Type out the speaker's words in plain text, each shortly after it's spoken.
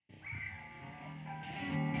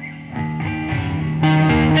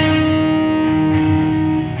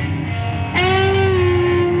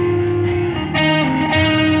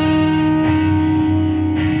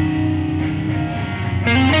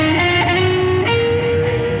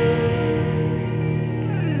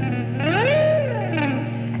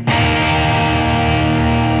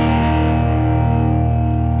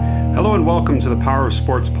welcome to the Power of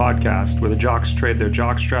Sports podcast, where the jocks trade their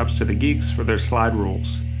jock straps to the geeks for their slide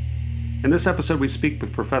rules. In this episode, we speak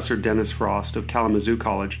with Professor Dennis Frost of Kalamazoo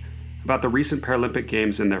College about the recent Paralympic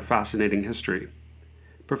Games and their fascinating history.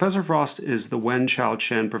 Professor Frost is the Wen Chao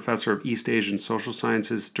Chen Professor of East Asian Social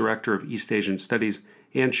Sciences, Director of East Asian Studies,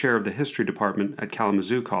 and Chair of the History Department at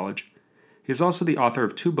Kalamazoo College. He is also the author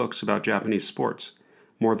of 2 books about Japanese sports,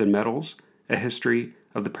 More Than Medals, A History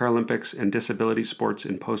of the Paralympics and Disability Sports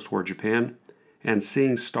in Postwar Japan, and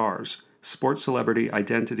Seeing Stars, Sports Celebrity,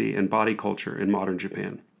 Identity, and Body Culture in Modern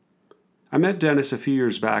Japan. I met Dennis a few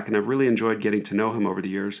years back and I've really enjoyed getting to know him over the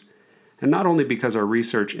years, and not only because our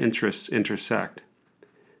research interests intersect.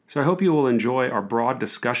 So I hope you will enjoy our broad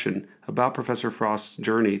discussion about Professor Frost's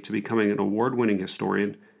journey to becoming an award-winning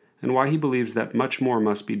historian and why he believes that much more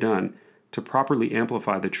must be done to properly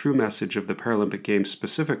amplify the true message of the Paralympic Games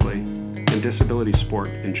specifically and disability sport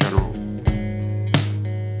in general.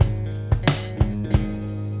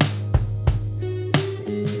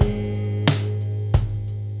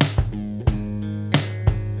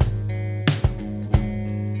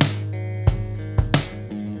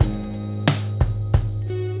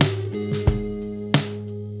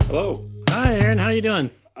 Hello. Hi, Aaron. How are you doing?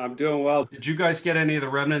 I'm doing well. Did you guys get any of the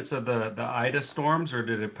remnants of the Ida storms, or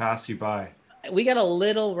did it pass you by? We got a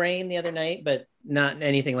little rain the other night, but not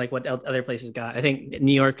anything like what other places got. I think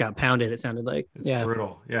New York got pounded, it sounded like. It's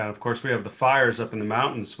brutal. Yeah, of course, we have the fires up in the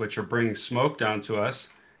mountains, which are bringing smoke down to us.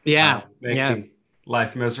 Making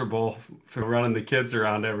life miserable for running the kids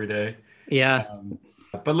around every day. Yeah.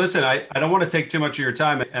 But listen, I don't want to take too much of your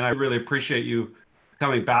time, and I really appreciate you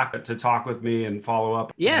coming back to talk with me and follow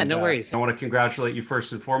up. Yeah, and, no worries. I want to congratulate you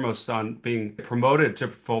first and foremost on being promoted to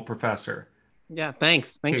full professor. Yeah,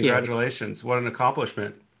 thanks. Thank you. Congratulations. What an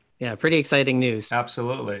accomplishment. Yeah, pretty exciting news.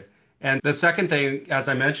 Absolutely. And the second thing, as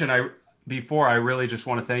I mentioned I really just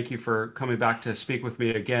want to thank you for coming back to speak with me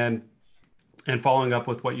again and following up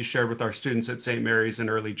with what you shared with our students at St. Mary's in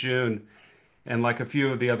early June. And like a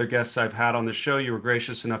few of the other guests I've had on the show, you were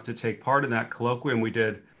gracious enough to take part in that colloquium we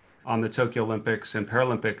did on the Tokyo Olympics and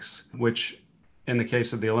Paralympics, which in the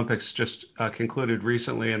case of the Olympics just concluded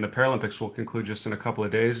recently, and the Paralympics will conclude just in a couple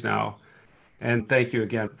of days now. And thank you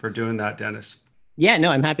again for doing that, Dennis. Yeah,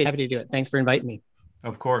 no, I'm happy to do it. Thanks for inviting me.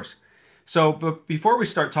 Of course. So, but before we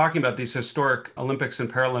start talking about these historic Olympics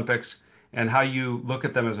and Paralympics and how you look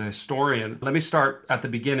at them as a historian, let me start at the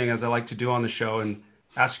beginning, as I like to do on the show, and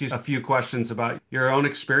ask you a few questions about your own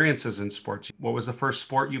experiences in sports. What was the first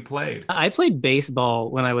sport you played? I played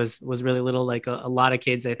baseball when I was really little, like a lot of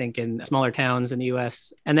kids, I think, in smaller towns in the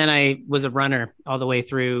US. And then I was a runner all the way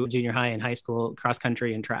through junior high and high school, cross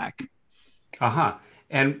country and track.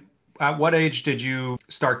 And at what age did you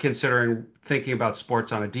start considering thinking about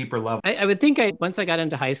sports on a deeper level? I would think once I got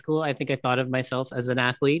into high school, I think I thought of myself as an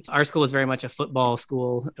athlete. Our school was very much a football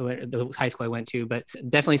school, the high school I went to, but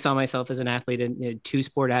definitely saw myself as an athlete, and a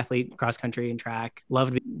 2-sport athlete, cross country and track.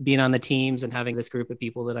 Loved being on the teams and having this group of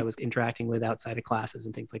people that I was interacting with outside of classes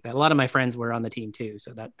and things like that. A lot of my friends were on the team too,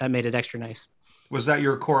 so that made it extra nice. Was that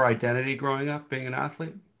your core identity growing up, being an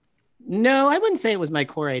athlete? No, I wouldn't say it was my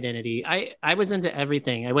core identity. I was into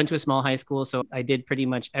everything. I went to a small high school, so I did pretty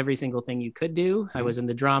much every single thing you could do. I was in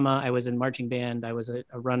the drama, I was in marching band, I was a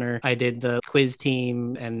runner, I did the quiz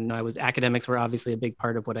team, and academics were obviously a big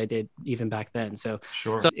part of what I did even back then. So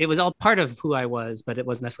it was all part of who I was, but it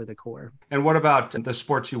wasn't necessarily the core. And what about the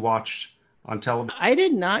sports you watched on television? I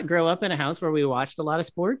did not grow up in a house where we watched a lot of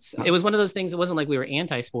sports. It was one of those things. It wasn't like we were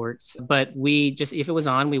anti-sports, but we just, if it was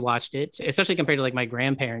on, we watched it, especially compared to like my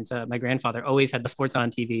grandparents. My grandfather always had the sports on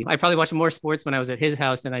TV. I probably watched more sports when I was at his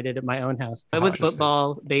house than I did at my own house. It was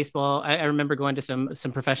football, baseball. I remember going to some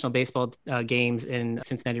professional baseball games in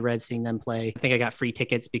Cincinnati Reds, seeing them play. I think I got free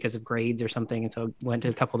tickets because of grades or something. And so went to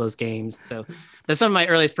a couple of those games. So that's some of my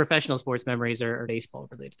earliest professional sports memories are baseball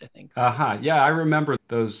related, I think. Yeah, I remember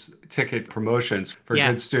those ticket promotions for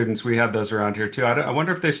good students. We had those around here too. I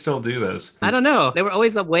wonder if they still do those. I don't know. They were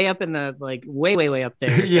always way up in the, like way up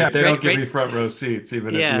there. Yeah, they don't give you front row seats,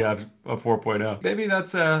 even if you have a 4.0. Maybe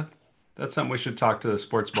that's something we should talk to the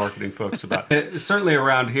sports marketing folks about. Certainly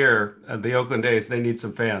around here, the Oakland A's, they need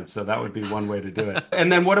some fans. So that would be one way to do it.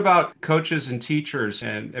 And then what about coaches and teachers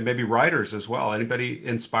and maybe writers as well? Anybody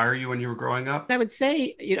inspire you when you were growing up? I would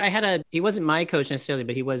say he wasn't my coach necessarily,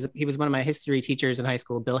 but he was one of my history teachers in high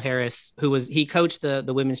school, Bill Harris, he coached the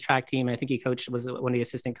women's track team. And I think was one of the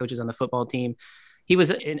assistant coaches on the football team. he was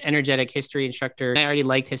an energetic history instructor. I already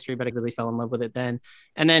liked history, but I really fell in love with it then.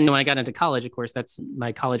 And then when I got into college, of course, that's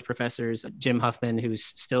my college professors, Jim Huffman, who's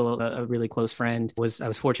still a really close friend. I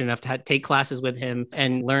was fortunate enough to take classes with him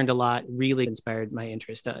and learned a lot, really inspired my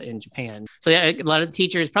interest in Japan. So yeah, a lot of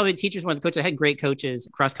teachers, probably teachers, one of the coaches, I had great coaches,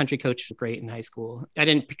 cross-country coach, great in high school. I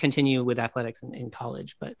didn't continue with athletics in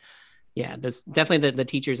college, but yeah, there's definitely the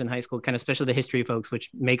teachers in high school, kind of especially the history folks, which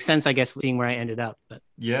makes sense, I guess, seeing where I ended up. But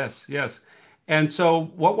Yes, yes. And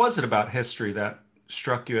so what was it about history that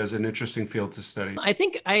struck you as an interesting field to study? I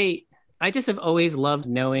think I just have always loved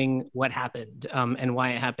knowing what happened and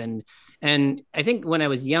why it happened. And I think when I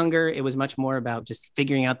was younger, it was much more about just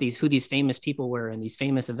figuring out who these famous people were and these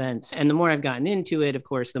famous events. And the more I've gotten into it, of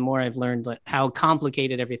course, the more I've learned how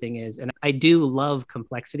complicated everything is. And I do love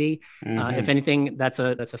complexity. If anything, that's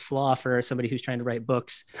a flaw for somebody who's trying to write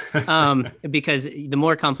books, because the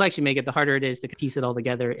more complex you make it, the harder it is to piece it all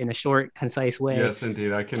together in a short, concise way. Yes,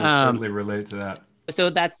 indeed. I can certainly relate to that. So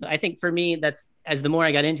I think for me, as the more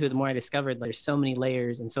I got into it, the more I discovered there's so many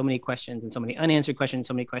layers and so many questions and so many unanswered questions,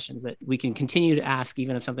 so many questions that we can continue to ask,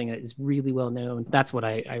 even if something that is really well known. That's what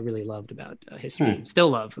I really loved about history, still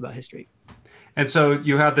love about history. And so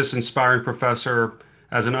you had this inspiring professor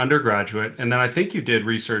as an undergraduate, and then I think you did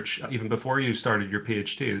research even before you started your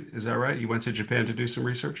PhD. Is that right? You went to Japan to do some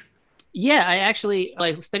research? Yeah,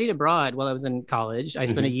 I studied abroad while I was in college. I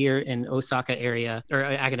spent a year in Osaka area, or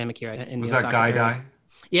academic year in Was the that Osaka Gaidai? area.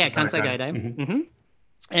 Yeah, Kansai Gaidai.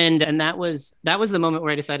 And that was the moment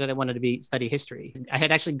where I decided I wanted to study history. I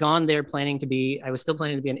had actually gone there I was still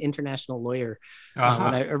planning to be an international lawyer when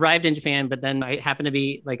I arrived in Japan, but then I happened to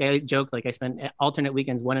be, like I joked, like I spent alternate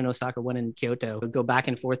weekends, one in Osaka, one in Kyoto. I would go back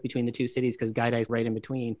and forth between the two cities because Gaidai is right in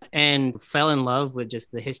between, and fell in love with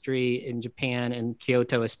just the history in Japan and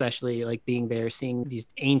Kyoto, especially like being there, seeing these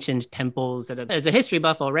ancient temples. As a history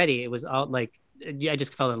buff already, it was all like, I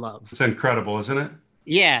just fell in love. It's incredible, isn't it?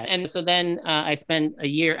 Yeah. And so then I spent a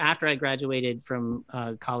year after I graduated from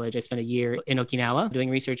college. I spent a year in Okinawa doing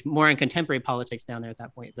research more in contemporary politics down there at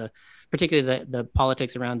that point, particularly the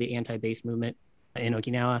politics around the anti-base movement in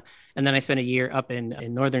Okinawa. And then I spent a year up in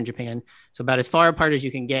northern Japan. So about as far apart as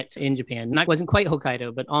you can get in Japan. I wasn't quite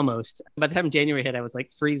Hokkaido, but almost. By the time January hit, I was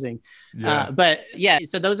like freezing. Yeah. But yeah,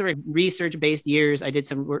 so those were research-based years. I did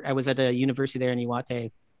some work. I was at a university there in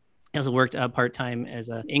Iwate. I also worked part-time as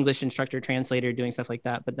an English instructor, translator, doing stuff like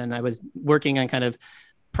that. But then I was working on kind of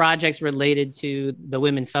projects related to the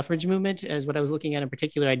women's suffrage movement as what I was looking at in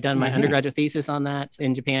particular. I'd done my undergraduate thesis on that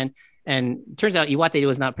in Japan. And it turns out Iwate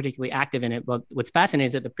was not particularly active in it. But what's fascinating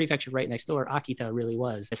is that the prefecture right next door, Akita, really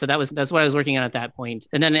was. So that's what I was working on at that point.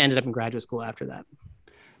 And then I ended up in graduate school after that.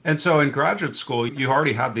 And so in graduate school, you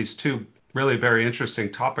already had these two really very interesting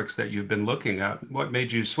topics that you've been looking at. What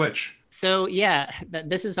made you switch? So yeah,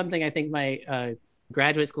 this is something I think my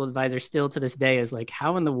graduate school advisor still to this day is like,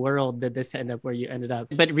 how in the world did this end up where you ended up?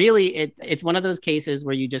 But really, it's one of those cases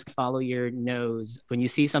where you just follow your nose. When you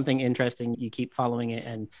see something interesting, you keep following it.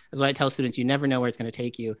 And that's why I tell students, you never know where it's going to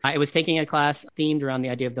take you. I was taking a class themed around the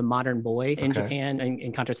idea of the modern boy in Japan,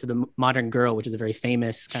 in contrast to the modern girl, which is a very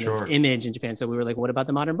famous kind of image in Japan. So we were like, what about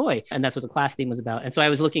the modern boy? And that's what the class theme was about. And so I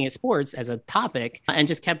was looking at sports as a topic and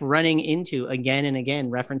just kept running into again and again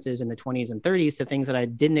references in the 20s and 30s to things that I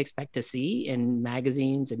didn't expect to see in magazines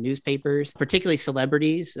and newspapers, particularly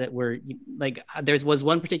celebrities that were like, there was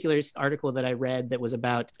one particular article that I read that was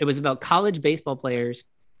about college baseball players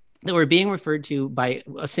that were being referred to by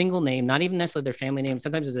a single name, not even necessarily their family name.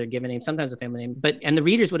 Sometimes it's their given name, sometimes a family name, and the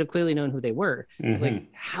readers would have clearly known who they were. I was like,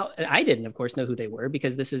 how? I didn't, of course, know who they were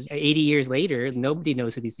because this is 80 years later. Nobody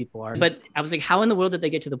knows who these people are. But I was like, how in the world did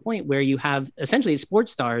they get to the point where you have essentially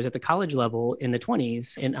sports stars at the college level in the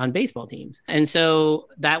 20s on baseball teams? And so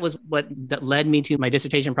that was that led me to my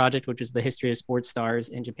dissertation project, which was the history of sports stars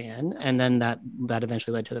in Japan. And then that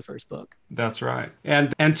eventually led to the first book. That's right.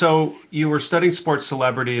 And so you were studying sports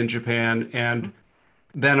celebrity in Japan, and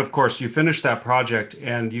then of course you finished that project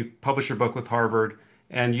and you published your book with Harvard,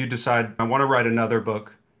 and you decide, I want to write another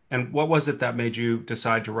book. And what was it that made you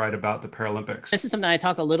decide to write about the Paralympics? This is something I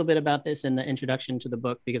talk a little bit about this in the introduction to the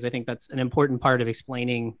book, because I think that's an important part of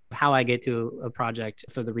explaining how I get to a project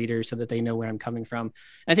for the reader so that they know where I'm coming from.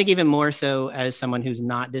 I think even more so as someone who's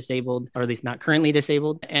not disabled, or at least not currently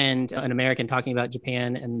disabled, and an American talking about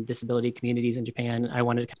Japan and disability communities in Japan, I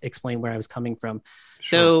wanted to explain where I was coming from.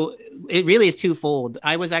 Sure. So it really is twofold.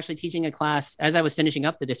 I was actually teaching a class as I was finishing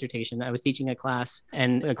up the dissertation. I was teaching a class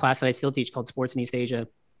that I still teach called Sports in East Asia.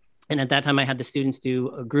 And at that time, I had the students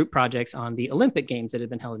do group projects on the Olympic Games that had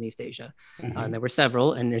been held in East Asia. And there were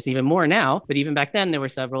several, and there's even more now, but even back then there were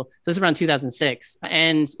several. So this is around 2006.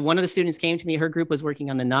 And one of the students came to me, her group was working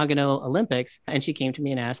on the Nagano Olympics, and she came to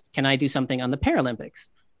me and asked, can I do something on the Paralympics?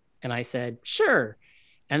 And I said, sure.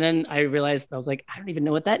 And then I realized, I was like, I don't even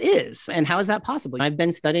know what that is. And how is that possible? I've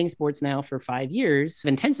been studying sports now for 5 years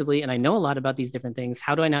intensively, and I know a lot about these different things.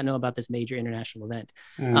 How do I not know about this major international event?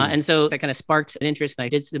 And so that kind of sparked an interest. And I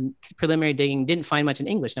did some preliminary digging, didn't find much in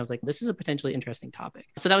English. And I was like, this is a potentially interesting topic.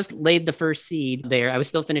 So that was laid the first seed there. I was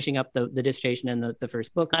still finishing up the dissertation and the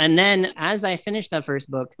first book. And then as I finished that first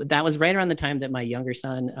book, that was right around the time that my younger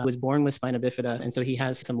son was born with spina bifida. And so he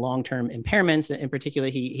has some long-term impairments. In particular,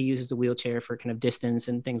 he uses a wheelchair for kind of distance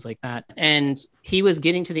and things like that. And he was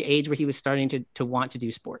getting to the age where he was starting to want to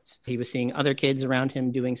do sports. He was seeing other kids around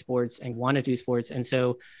him doing sports and want to do sports. And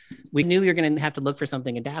so we knew we were going to have to look for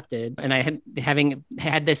something adapted. And I having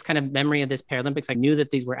had this kind of memory of this Paralympics, I knew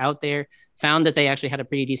that these were out there, found that they actually had a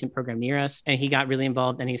pretty decent program near us. And he got really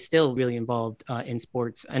involved, and he's still really involved in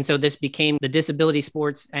sports. And so this became the disability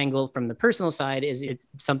sports angle from the personal side. It's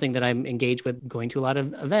something that I'm engaged with, going to a lot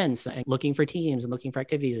of events and looking for teams and looking for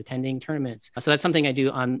activities, attending tournaments. So that's something I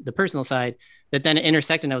do on the personal side that then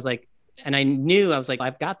intersected. And I was like, and I knew, I was like,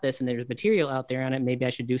 I've got this and there's material out there on it. Maybe I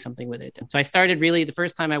should do something with it. And so I started really, the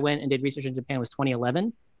first time I went and did research in Japan was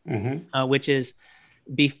 2011, which is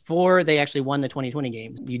before they actually won the 2020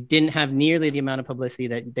 games. You didn't have nearly the amount of publicity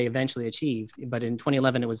that they eventually achieved. But in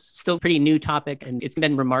 2011, it was still a pretty new topic. And it's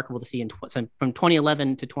been remarkable to see from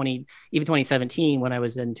 2011 to even 2017, when I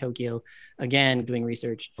was in Tokyo, again, doing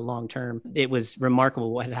research long term, it was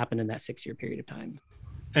remarkable what had happened in that 6-year period of time.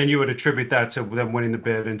 And you would attribute that to them winning the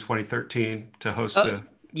bid in 2013 to host the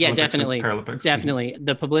Olympics definitely. Paralympics. Definitely.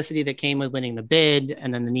 The publicity that came with winning the bid,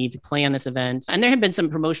 and then the need to play on this event. And there had been some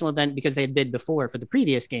promotional event because they had bid before for the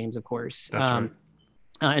previous games, of course. That's right.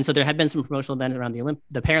 And so there had been some promotional events around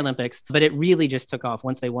the Paralympics, but it really just took off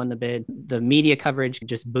once they won the bid. The media coverage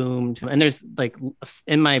just boomed. And there's like,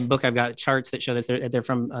 in my book, I've got charts that show this. They're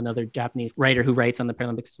from another Japanese writer who writes on the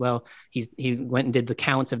Paralympics as well. He went and did the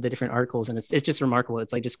counts of the different articles, and it's just remarkable.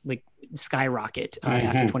 It's like just like skyrocket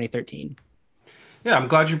after 2013. Yeah, I'm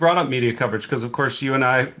glad you brought up media coverage because, of course, you and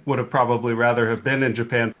I would have probably rather have been in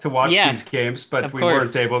Japan to watch these games, but we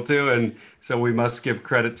weren't able to. And so we must give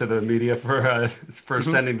credit to the media for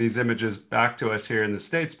sending these images back to us here in the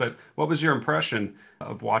States. But what was your impression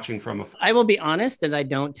of watching from afar? I will be honest that I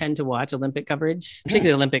don't tend to watch Olympic coverage,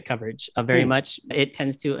 particularly Olympic coverage, very much. It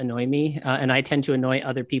tends to annoy me, and I tend to annoy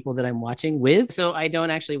other people that I'm watching with. So I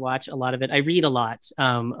don't actually watch a lot of it. I read a lot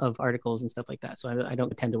of articles and stuff like that. So I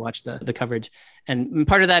don't tend to watch the coverage. And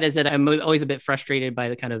part of that is that I'm always a bit frustrated by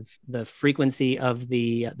the kind of the frequency of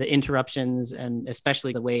the interruptions, and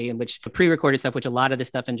especially the way in which the pre-recorded stuff, which a lot of this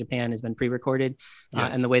stuff in Japan has been pre-recorded,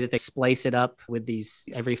 and the way that they splice it up with these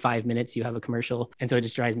every 5 minutes you have a commercial. And so it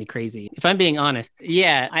just drives me crazy. If I'm being honest,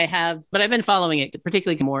 I have, but I've been following it,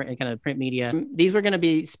 particularly more in kind of print media. These were going to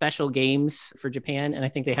be special games for Japan, and I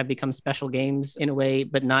think they have become special games in a way,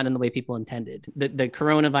 but not in the way people intended. The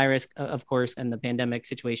coronavirus, of course, and the pandemic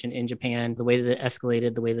situation in Japan, the way that it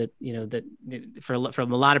escalated, the way that,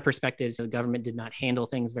 from a lot of perspectives, the government did not handle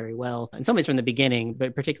things very well. In some ways from the beginning,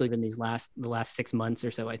 but particularly in the last 6 months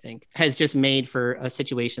or so, I think, has just made for a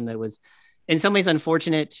situation that was in some ways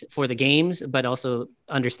unfortunate for the games, but also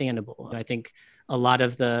understandable. I think a lot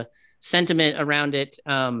of the sentiment around it,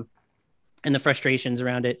 and the frustrations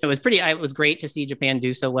around it. It was great to see Japan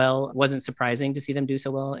do so well. It wasn't surprising to see them do so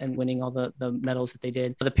well and winning all the medals that they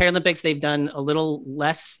did. The Paralympics, they've done a little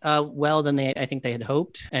less well than I think they had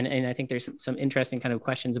hoped. And I think there's some interesting kind of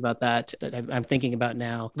questions about that I'm thinking about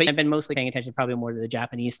now. But I've been mostly paying attention probably more to the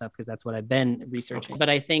Japanese stuff because that's what I've been researching. But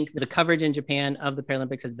I think the coverage in Japan of the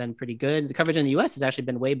Paralympics has been pretty good. The coverage in the US has actually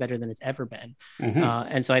been way better than it's ever been.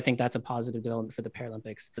 And so I think that's a positive development for the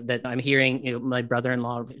Paralympics. That I'm hearing, my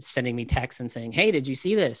brother-in-law sending me texts and saying, hey, did you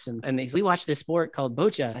see this? And we watched this sport called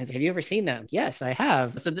boccia. I said, have you ever seen that? Yes, I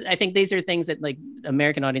have. So I think these are things that like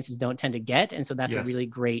American audiences don't tend to get. And so that's a really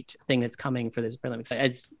great thing that's coming for this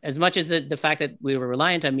Paralympics. As much as the fact that we were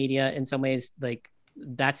reliant on media in some ways, like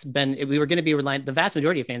we were going to be reliant. The vast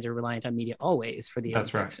majority of fans are reliant on media always for the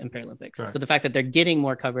Olympics and Paralympics. Right. So the fact that they're getting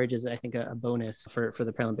more coverage is, I think, a bonus for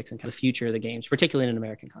the Paralympics and kind of the future of the games, particularly in an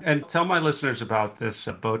American context. And tell my listeners about this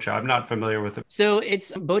boccia. I'm not familiar with it. So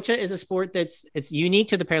boccia is a sport it's unique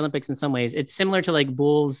to the Paralympics in some ways. It's similar to like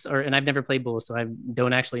bowls, and I've never played bowls, so I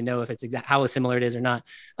don't actually know if it's how similar it is or not.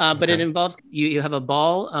 But it involves you have a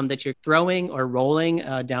ball that you're throwing or rolling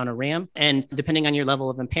down a ramp, and depending on your level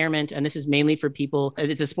of impairment, and this is mainly for people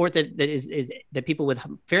people. It's a sport that people with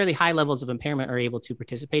fairly high levels of impairment are able to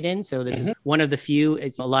participate in. So this is one of the few.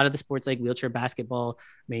 It's a lot of the sports like wheelchair basketball.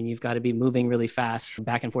 I mean, you've got to be moving really fast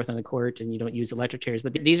back and forth on the court, and you don't use electric chairs.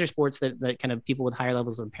 But these are sports that kind of people with higher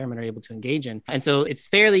levels of impairment are able to engage in. And so it's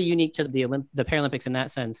fairly unique to the Paralympics in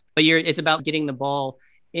that sense. But it's about getting the ball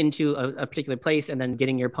into a particular place and then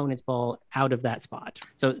getting your opponent's ball out of that spot.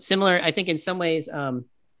 So similar, I think in some ways, and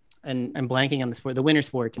I'm blanking on the sport, the winter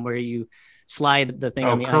sport, where you slide the thing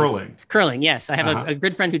on the curling. Ice. Curling, yes. I have a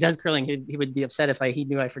good friend who does curling. He would be upset if he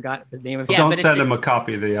knew I forgot the name of it. Don't send him a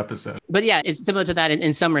copy of the episode. But yeah, it's similar to that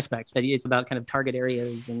in some respects, that it's about kind of target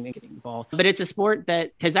areas and getting the ball. But it's a sport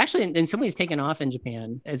that has actually in some ways taken off in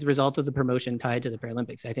Japan as a result of the promotion tied to the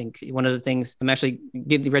Paralympics. I think one of the things, I'm actually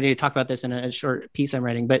getting ready to talk about this in a short piece I'm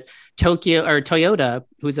writing, but Toyota,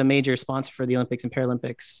 who's a major sponsor for the Olympics and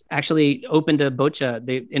Paralympics, actually opened a boccia.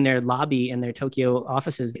 In their lobby in their Tokyo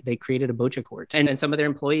offices, they created a boccia court. And some of their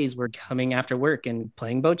employees were coming after work and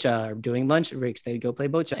playing boccia or doing lunch breaks. They'd go play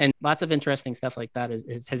boccia. And lots of interesting stuff like that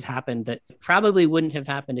has happened that probably wouldn't have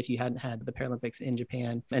happened if you hadn't had the Paralympics in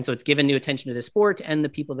Japan. And so it's given new attention to the sport and the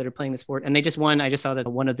people that are playing the sport. And they just won. I just saw that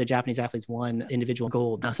one of the Japanese athletes won individual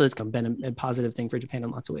gold. So it's been a positive thing for Japan in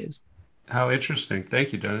lots of ways. How interesting.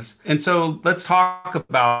 Thank you, Dennis. And so let's talk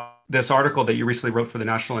about this article that you recently wrote for the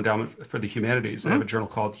National Endowment for the Humanities. They have a journal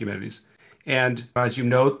called Humanities. And as you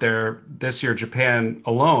note there, this year, Japan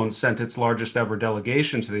alone sent its largest ever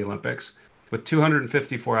delegation to the Olympics, with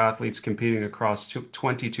 254 athletes competing across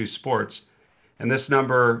 22 sports. And this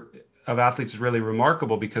number of athletes is really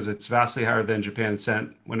remarkable because it's vastly higher than Japan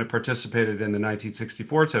sent when it participated in the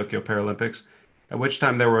 1964 Tokyo Paralympics, at which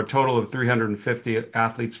time there were a total of 350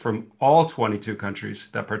 athletes from all 22 countries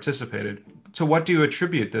that participated. So what do you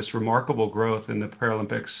attribute this remarkable growth in the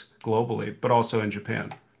Paralympics globally, but also in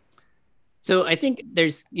Japan? So I think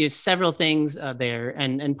there's several things there.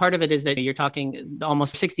 And part of it is that you're talking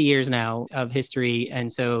almost 60 years now of history.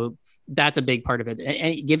 And so that's a big part of it.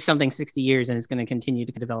 And give something 60 years and it's going to continue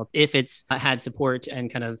to develop if it's had support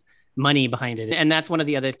and kind of money behind it. And that's one of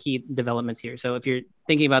the other key developments here. So if you're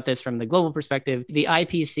thinking about this from the global perspective, the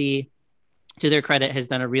IPC, to their credit, has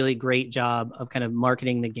done a really great job of kind of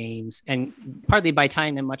marketing the games, and partly by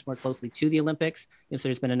tying them much more closely to the Olympics. So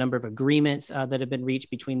there's been a number of agreements that have been reached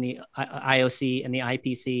between the IOC and the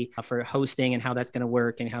IPC for hosting and how that's going to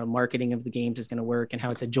work and how marketing of the games is going to work and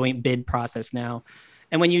how it's a joint bid process now.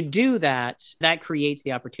 And when you do that, that creates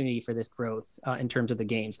the opportunity for this growth in terms of the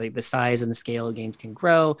games. Like the size and the scale of games can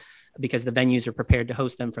grow because the venues are prepared to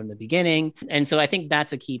host them from the beginning. And so I think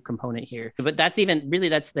that's a key component here. But that's the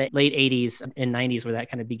late 80s and 90s where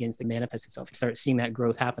that kind of begins to manifest itself. You start seeing that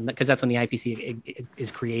growth happen because that's when the IPC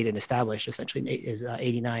is created, established, essentially, is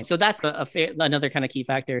 89. So that's another kind of key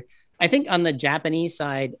factor. I think on the Japanese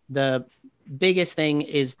side, the biggest thing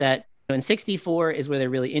is that in 64 is where they're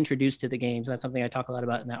really introduced to the games. That's something I talk a lot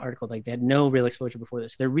about in that article. Like they had no real exposure before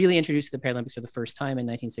this. They're really introduced to the Paralympics for the first time in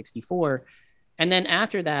 1964. And then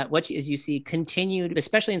after that, what you see continued,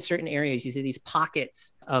 especially in certain areas, you see these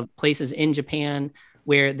pockets of places in Japan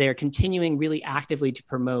where they're continuing really actively to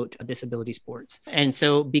promote disability sports. And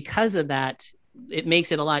so because of that, it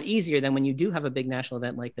makes it a lot easier than when you do have a big national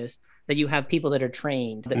event like this, that you have people that are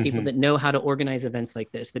trained, that people that know how to organize events like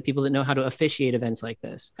this, that people that know how to officiate events like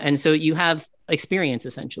this. And so you have experience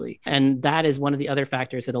essentially. And that is one of the other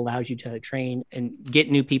factors that allows you to train and get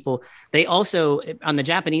new people. They also, on the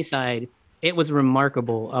Japanese side, it was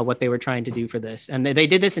remarkable what they were trying to do for this. And they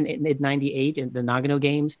did this in 98 in the Nagano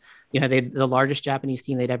Games. The largest Japanese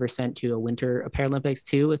team they'd ever sent to a Winter Paralympics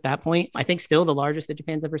too at that point. I think still the largest that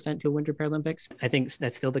Japan's ever sent to a Winter Paralympics. I think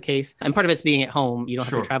that's still the case. And part of it's being at home. You don't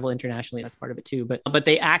have to travel internationally. That's part of it too. But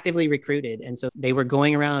they actively recruited. And so they were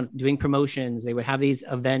going around doing promotions. They would have these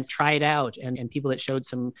events, try it out. And people that showed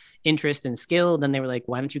some interest and skill, then they were like,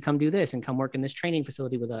 why don't you come do this and come work in this training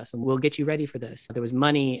facility with us? And we'll get you ready for this. There was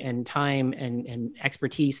money and time and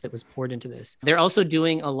expertise that was poured into this. They're also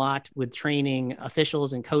doing a lot with training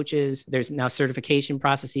officials and coaches. There's now certification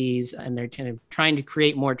processes, and they're kind of trying to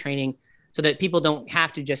create more training so that people don't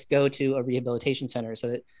have to just go to a rehabilitation center, so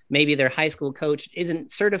that maybe their high school coach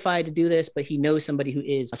isn't certified to do this, but he knows somebody who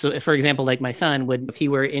is. So if, for example, like my son if he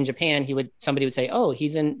were in Japan, somebody would say, oh,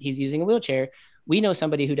 he's using a wheelchair. We know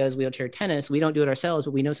somebody who does wheelchair tennis. We don't do it ourselves,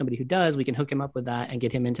 but we know somebody who does. We can hook him up with that and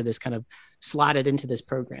get him into this kind of slotted into this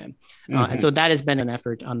program. And so that has been an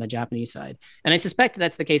effort on the Japanese side. And I suspect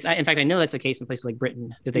that's the case. In fact, I know that's the case in places like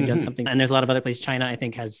Britain, that they've done something. And there's a lot of other places. China, I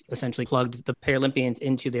think, has essentially plugged the Paralympians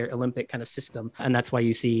into their Olympic kind of system. And that's why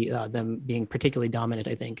you see them being particularly dominant,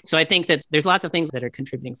 I think. So I think that there's lots of things that are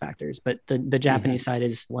contributing factors, but the Japanese side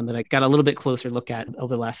is one that I got a little bit closer look at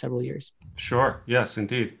over the last several years. Sure. Yes,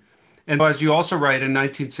 indeed. And as you also write, in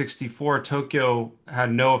 1964, Tokyo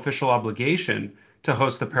had no official obligation to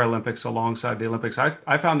host the Paralympics alongside the Olympics.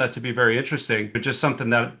 I found that to be very interesting, but just something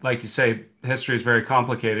that, like you say, history is very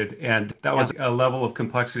complicated. And that Yeah. was a level of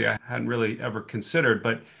complexity I hadn't really ever considered.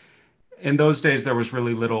 But in those days, there was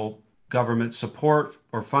really little government support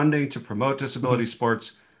or funding to promote Mhm. disability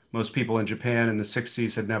sports. Most people in Japan in the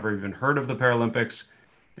 60s had never even heard of the Paralympics,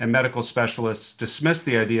 and medical specialists dismissed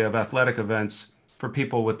the idea of athletic events for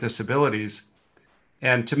people with disabilities.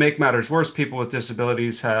 And to make matters worse, people with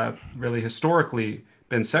disabilities have really historically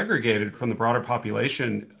been segregated from the broader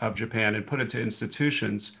population of Japan and put into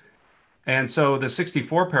institutions. And so the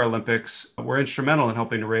 64 Paralympics were instrumental in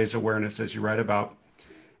helping to raise awareness, as you write about,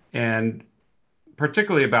 and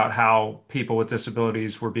particularly about how people with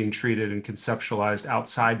disabilities were being treated and conceptualized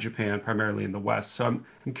outside Japan, primarily in the West. So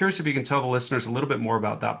I'm curious if you can tell the listeners a little bit more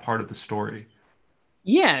about that part of the story.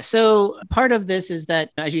 Yeah. So part of this is that,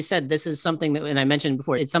 as you said, this is something that, and I mentioned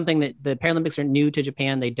before, it's something that the Paralympics are new to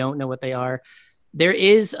Japan. They don't know what they are. There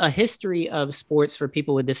is a history of sports for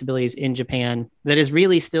people with disabilities in Japan that is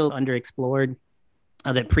really still underexplored.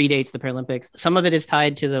 That predates the Paralympics. Some of it is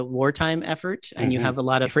tied to the wartime effort, and you Hmm. have a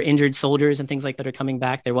lot of for injured soldiers and things like that are coming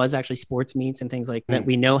back. There was actually sports meets and things like that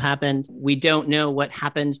we know happened. We don't know what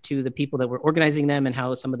happened to the people that were organizing them and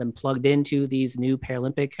how some of them plugged into these new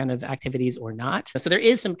Paralympic kind of activities or not. So there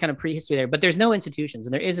is some kind of prehistory there, but there's no institutions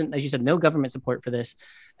and there isn't, as you said, no government support for this.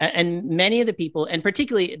 And many of the people, and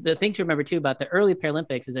particularly the thing to remember too about the early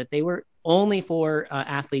Paralympics is that they were only for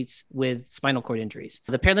athletes with spinal cord injuries.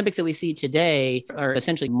 The Paralympics that we see today are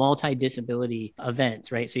essentially multi-disability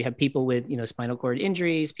events, right? So you have people with, spinal cord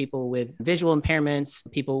injuries, people with visual impairments,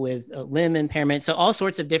 people with limb impairments. So all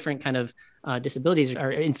sorts of different kind of disabilities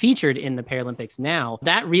are featured in the Paralympics now.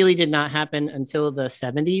 That really did not happen until the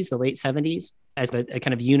 70s, the late 70s, as a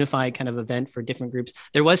kind of unified kind of event for different groups.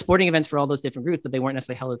 There was sporting events for all those different groups, but they weren't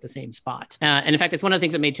necessarily held at the same spot. And in fact, it's one of the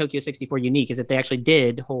things that made Tokyo 64 unique is that they actually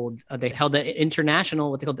did hold, they held the international,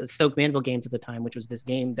 what they called the Stoke Mandeville Games at the time, which was this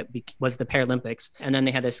game that was the Paralympics. And then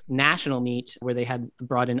they had this national meet where they had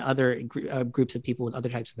brought in other groups of people with other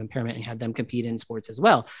types of impairment and had them compete in sports as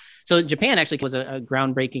well. So Japan actually was a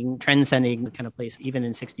groundbreaking, trend-setting kind of place, even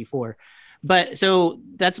in 64. But so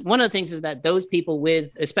that's one of the things is that those people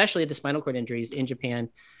with, especially the spinal cord injuries in Japan,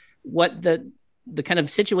 what the kind of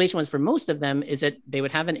situation was for most of them is that they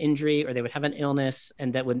would have an injury or they would have an illness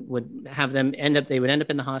and that would have them they would end up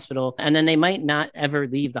in the hospital and then they might not ever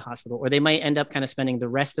leave the hospital or they might end up kind of spending the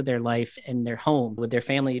rest of their life in their home with their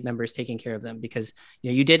family members taking care of them because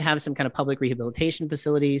you did have some kind of public rehabilitation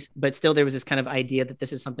facilities, but still there was this kind of idea that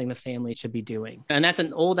this is something the family should be doing. And that's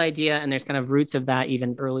an old idea and there's kind of roots of that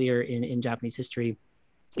even earlier in Japanese history,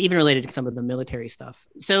 even related to some of the military stuff.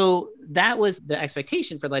 So that was the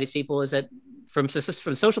expectation for a lot of these people is that from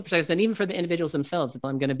social perspectives and even for the individuals themselves,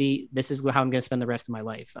 this is how I'm going to spend the rest of my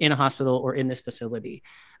life in a hospital or in this facility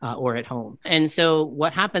or at home. And so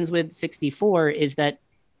what happens with 64 is that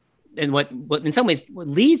and what in some ways what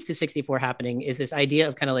leads to 64 happening is this idea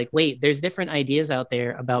of kind of like, wait, there's different ideas out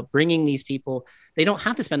there about bringing these people. They don't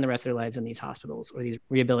have to spend the rest of their lives in these hospitals or these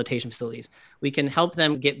rehabilitation facilities. We can help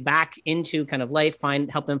them get back into kind of life,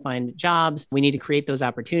 help them find jobs. We need to create those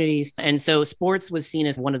opportunities. And so sports was seen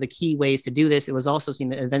as one of the key ways to do this. It was also seen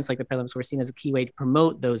that events like the Paralympics were seen as a key way to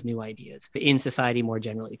promote those new ideas in society more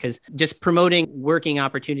generally, because just promoting working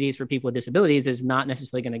opportunities for people with disabilities is not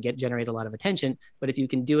necessarily going to generate a lot of attention. But if you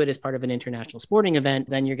can do it as part of an international sporting event,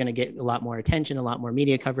 then you're going to get a lot more attention, a lot more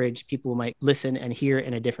media coverage. People might listen and hear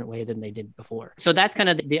in a different way than they did before. So that's kind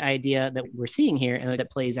of the idea that we're seeing here and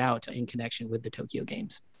that plays out in connection with the Tokyo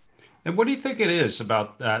Games. And what do you think it is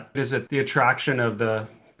about that? Is it the attraction of the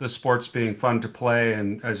sports being fun to play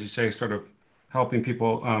and, as you say, sort of helping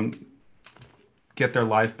people get their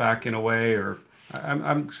life back in a way? Or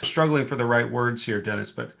I'm struggling for the right words here,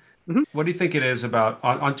 Dennis, but Mm-hmm. what do you think it is about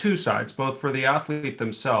on two sides, both for the athlete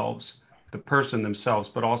themselves, the person themselves,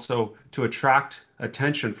 but also to attract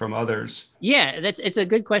attention from others? Yeah, it's a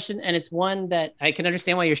good question, and it's one that I can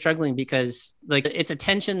understand why you're struggling because like it's a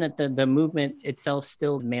tension that the movement itself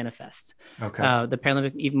still manifests. Okay. The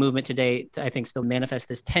Paralympic movement today, I think, still manifests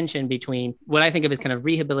this tension between what I think of as kind of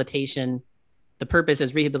rehabilitation. The purpose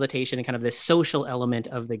is rehabilitation and kind of this social element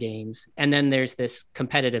of the games. And then there's this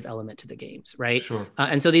competitive element to the games, right? Sure.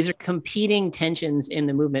 And so these are competing tensions in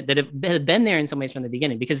the movement that have been there in some ways from the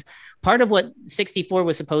beginning, because part of what 64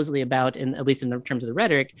 was supposedly about, at least in terms of the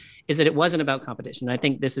rhetoric, is that it wasn't about competition. And I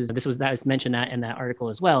think that was mentioned that in that article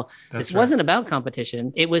as well. That's This right. wasn't about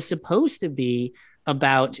competition. It was supposed to be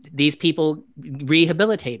about these people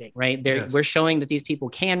rehabilitating, right? Yes. We're showing that these people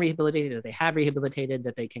can rehabilitate, that they have rehabilitated,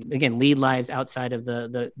 that they can, again, lead lives outside of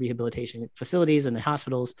the rehabilitation facilities and the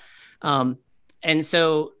hospitals. And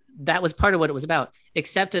so that was part of what it was about,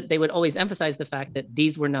 except that they would always emphasize the fact that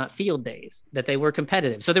these were not field days, that they were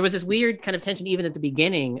competitive. So there was this weird kind of tension even at the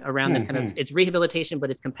beginning around this kind of, it's rehabilitation,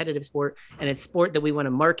 but it's competitive sport, and it's sport that we want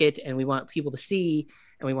to market and we want people to see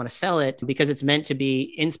and we want to sell it because it's meant to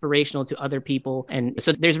be inspirational to other people. And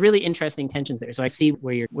so there's really interesting tensions there. So I see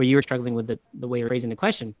where you were struggling with the way you're phrasing the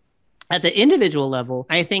question. At the individual level,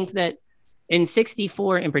 I think that in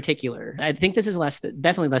 64 in particular, I think this is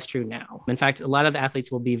definitely less true now. In fact, a lot of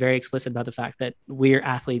athletes will be very explicit about the fact that we're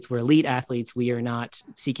athletes, we're elite athletes, we are not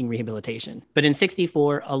seeking rehabilitation. But in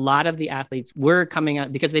 64, a lot of the athletes were coming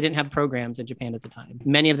out because they didn't have programs in Japan at the time.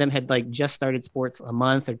 Many of them had just started sports a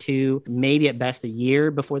month or two, maybe at best a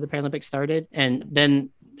year before the Paralympics started. And then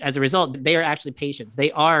as a result, they are actually patients.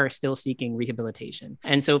 They are still seeking rehabilitation.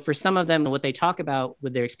 And so for some of them, what they talk about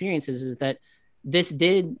with their experiences is that this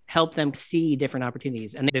did help them see different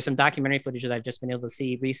opportunities. And there's some documentary footage that I've just been able to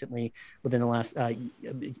see recently within the last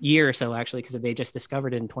year or so, actually, because they just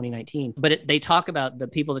discovered it in 2019. But the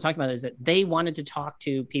people that talk about it is that they wanted to talk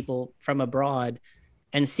to people from abroad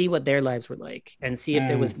and see what their lives were like and see if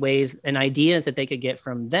there was ways and ideas that they could get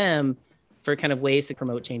from them for kind of ways to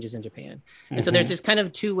promote changes in Japan. And so there's this kind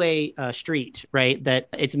of two-way street, right? That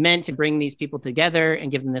it's meant to bring these people together and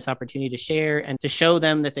give them this opportunity to share and to show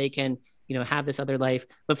them that they can, have this other life.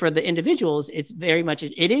 But for the individuals, it's very much,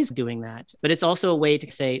 it is doing that. But it's also a way to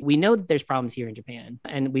say, we know that there's problems here in Japan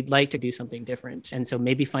and we'd like to do something different. And so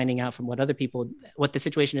maybe finding out from what the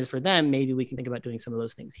situation is for them, maybe we can think about doing some of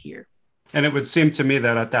those things here. And it would seem to me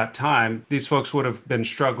that at that time, these folks would have been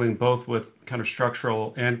struggling both with kind of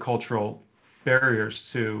structural and cultural barriers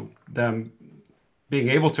to them being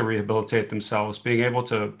able to rehabilitate themselves, being able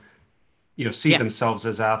to, see themselves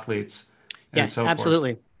as athletes. And so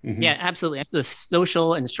absolutely. Forth. Yeah, absolutely. The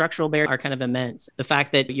social and structural barriers are kind of immense. The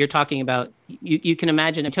fact that you're talking about, you can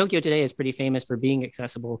imagine Tokyo today is pretty famous for being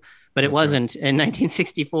accessible, but it wasn't. Right. In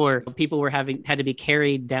 1964, people had to be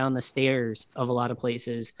carried down the stairs of a lot of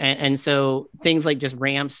places. And so things like just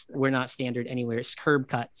ramps were not standard anywhere. It's curb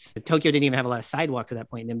cuts. Tokyo didn't even have a lot of sidewalks at that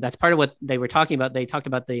point. And that's part of what they were talking about. They talked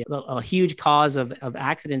about a huge cause of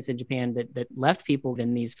accidents in Japan that left people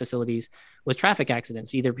in these facilities was traffic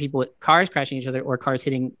accidents, either cars crashing each other or cars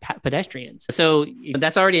hitting pedestrians. So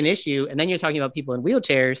that's already an issue. And then you're talking about people in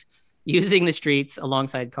wheelchairs using the streets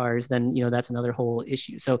alongside cars, then, that's another whole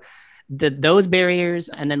issue. So those barriers,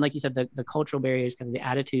 and then, like you said, the cultural barriers, kind of the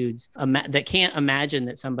attitudes that can't imagine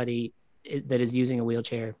that somebody that is using a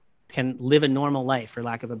wheelchair can live a normal life, for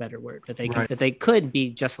lack of a better word, that they could be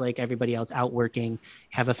just like everybody else, out working,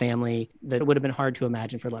 have a family. That would have been hard to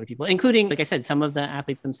imagine for a lot of people, including, like I said, some of the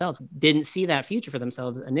athletes themselves didn't see that future for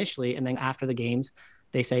themselves initially. And then after the games,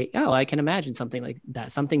 they say, oh, I can imagine something like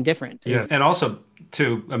that, something different. Yeah. And also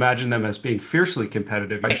to imagine them as being fiercely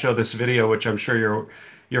competitive. I show this video, which I'm sure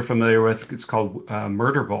you're familiar with. It's called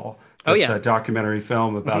Murder Ball. It's a documentary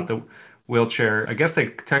film about the wheelchair. I guess they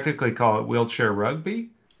technically call it wheelchair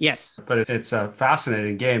rugby. Yes. But it's a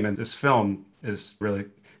fascinating game. And this film is really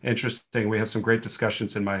interesting. We have some great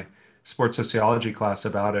discussions in my sports sociology class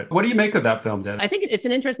about it. What do you make of that film, Dan? I think it's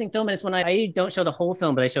an interesting film. And it's one I don't show the whole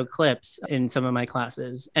film, but I show clips in some of my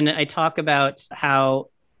classes. And I talk about how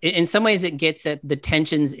in some ways it gets at the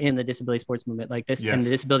tensions in the disability sports movement, like this, and the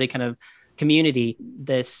disability kind of community,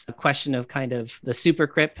 this question of kind of the super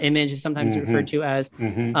crip image is sometimes referred to as,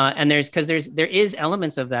 and there is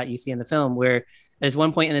elements of that you see in the film where there's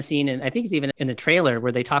one point in the scene, and I think it's even in the trailer,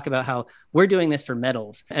 where they talk about how we're doing this for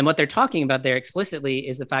medals. And what they're talking about there explicitly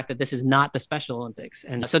is the fact that this is not the Special Olympics.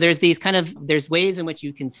 And so there's ways in which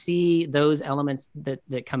you can see those elements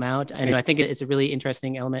that come out. And I think it's a really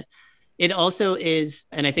interesting element. It also is,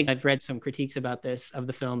 and I think I've read some critiques about this, of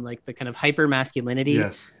the film, like the kind of hyper masculinity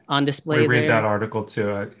on display. We read that article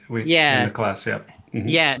too. In the class. Yeah.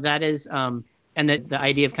 Yeah, that is, and the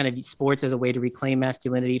idea of kind of sports as a way to reclaim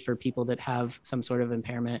masculinity for people that have some sort of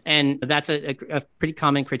impairment. And that's a pretty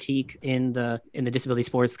common critique in the disability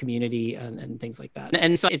sports community and things like that.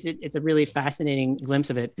 And so it's a really fascinating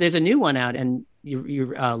glimpse of it. There's a new one out, and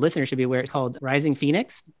your listeners should be aware. It's called Rising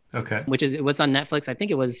Phoenix. Okay. It was on Netflix. I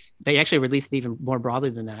think they actually released it even more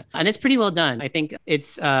broadly than that. And it's pretty well done. I think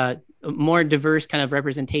it's more diverse kind of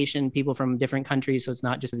representation, people from different countries. So it's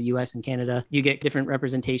not just the US and Canada. You get different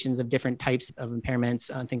representations of different types of impairments,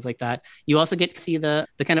 things like that. You also get to see the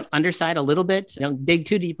kind of underside a little bit. Don't dig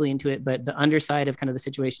too deeply into it, but the underside of kind of the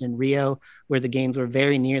situation in Rio, where the Paralympics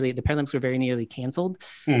were very nearly canceled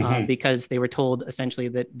because they were told essentially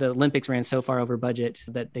that the Olympics ran so far over budget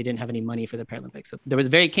that they didn't have any money for the Paralympics. So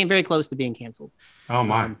came very close to being canceled. Oh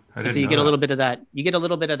my! So you get a little bit of that. You get a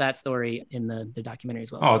little bit of that story in the documentary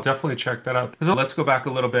as well. Oh, definitely check that out. So let's go back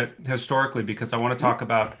a little bit historically, because I want to talk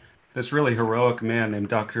about this really heroic man named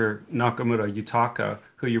Dr. Nakamura Yutaka,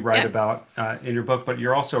 who you write about in your book, but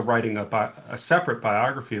you're also writing a separate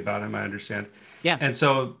biography about him, I understand. Yeah. And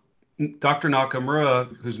so Dr.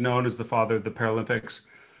 Nakamura, who's known as the father of the Paralympics,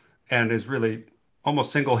 and is really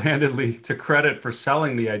almost single-handedly to credit for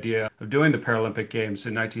selling the idea of doing the Paralympic Games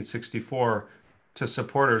in 1964 to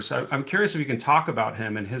supporters. I'm curious if you can talk about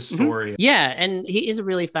him and his story. Yeah, and he is a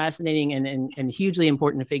really fascinating and hugely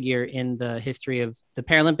important figure in the history of the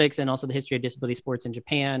Paralympics and also the history of disability sports in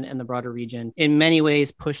Japan and the broader region. In many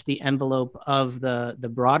ways, pushed the envelope of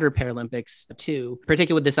the broader Paralympics too,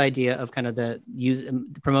 particularly with this idea of kind of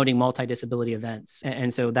promoting multi-disability events.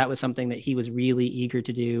 And so that was something that he was really eager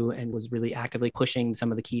to do and was really actively pushing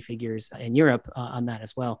some of the key figures in Europe on that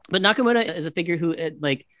as well. But Nakamura is a figure who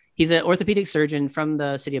he's an orthopedic surgeon from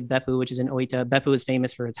the city of Beppu, which is in Oita. Beppu is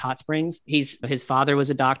famous for its hot springs. His father was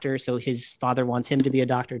a doctor, so his father wants him to be a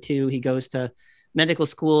doctor too. He goes to medical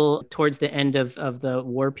school towards the end of the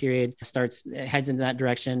war period, heads into that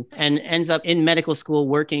direction, and ends up in medical school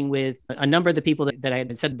working with a number of the people that I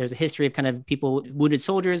had said there's a history of kind of people, wounded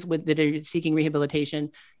soldiers that are seeking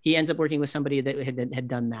rehabilitation. He ends up working with somebody that had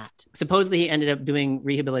done that. Supposedly he ended up doing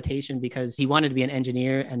rehabilitation because he wanted to be an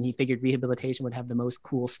engineer, and he figured rehabilitation would have the most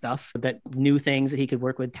cool stuff, that new things that he could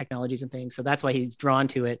work with, technologies and things. So that's why he's drawn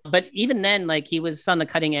to it. But even then, he was on the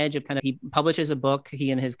cutting edge of he publishes a book.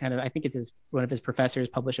 He and his I think it's one of his professors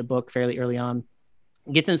publish a book fairly early on,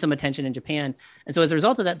 gets him some attention in Japan. And so as a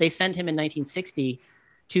result of that, they sent him in 1960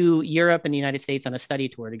 to Europe and the United States on a study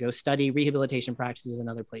tour to go study rehabilitation practices in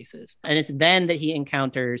other places. And it's then that he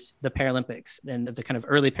encounters the Paralympics and the kind of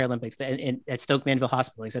early Paralympics at Stoke Mandeville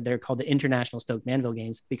Hospital. He said they're called the International Stoke Mandeville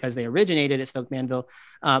Games because they originated at Stoke Mandeville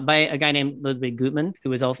by a guy named Ludwig Gutmann,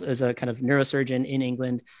 who is also a kind of neurosurgeon in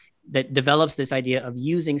England, that develops this idea of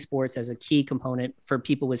using sports as a key component for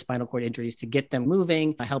people with spinal cord injuries to get them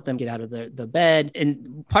moving, help them get out of the bed.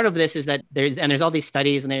 And part of this is that there's all these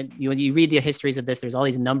studies, and when you read the histories of this, there's all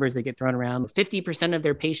these numbers that get thrown around. 50% of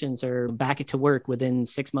their patients are back to work within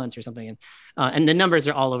 6 months or something. And the numbers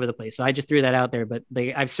are all over the place. So I just threw that out there, but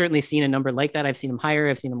I've certainly seen a number like that. I've seen them higher,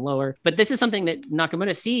 I've seen them lower, but this is something that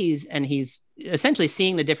Nakamura sees, and he's essentially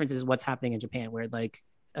seeing the differences of what's happening in Japan, where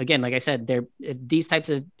again, like I said, these types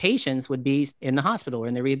of patients would be in the hospital or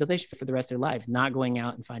in their rehabilitation for the rest of their lives, not going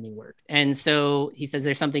out and finding work. And so he says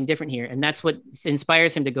there's something different here. And that's what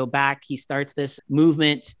inspires him to go back. He starts this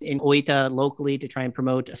movement in Oita locally to try and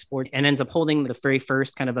promote a sport, and ends up holding the very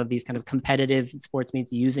first of these kind of competitive sports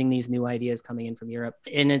meets using these new ideas coming in from Europe.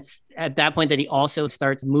 And it's at that point that he also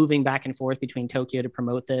starts moving back and forth between Tokyo to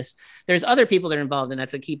promote this. There's other people that are involved, and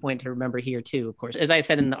that's a key point to remember here too, of course. As I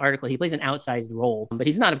said in the article, he plays an outsized role, but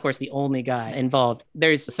he's not, of course, the only guy involved.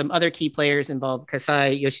 There's some other key players involved.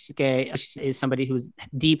 Kasai Yoshisuke is somebody who's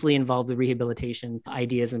deeply involved with rehabilitation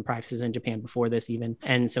ideas and practices in Japan before this even.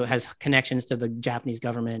 And so has connections to the Japanese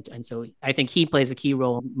government. And so I think he plays a key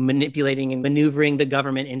role manipulating and maneuvering the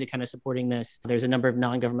government into kind of supporting this. There's a number of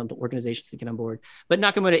non-governmental organizations that get on board, but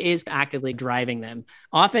Nakamura is actively driving them.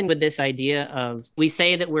 Often with this idea of, we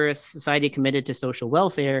say that we're a society committed to social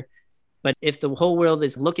welfare, but if the whole world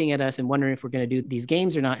is looking at us and wondering if we're going to do these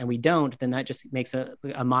games or not, and we don't, then that just makes a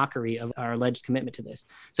mockery of our alleged commitment to this.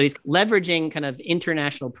 So he's leveraging kind of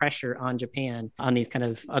international pressure on Japan, on these kind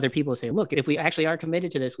of other people to say, look, if we actually are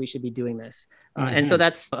committed to this, we should be doing this. And so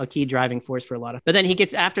that's a key driving force for a lot of. But then he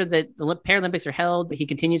gets, after the Paralympics are held, he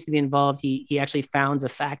continues to be involved. He actually founds a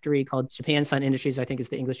factory called Japan Sun Industries, I think is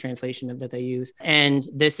the English translation that they use. And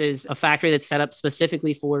this is a factory that's set up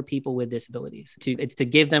specifically for people with disabilities. It's to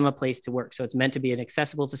give them a place to work. So it's meant to be an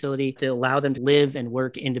accessible facility to allow them to live and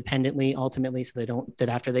work independently, ultimately, so that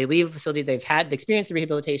after they leave a facility, they've had experienced the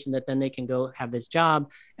rehabilitation, that then they can go have this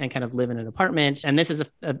job and kind of live in an apartment. And this is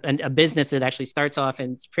a business that actually starts off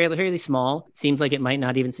and it's fairly small. It seems like it might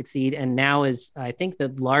not even succeed. And now is, I think, the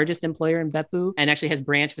largest employer in Beppu, and actually has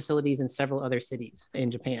branch facilities in several other cities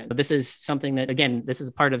in Japan. But this is something that, again, this is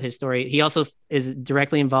part of his story. He also is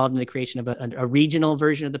directly involved in the creation of a regional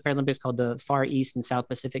version of the Paralympics called the Far East and South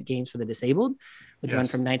Pacific Games for the Disabled, which went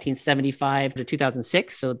Yes. from 1975 to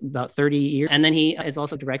 2006, so about 30 years. And then he is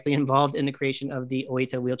also directly involved in the creation of the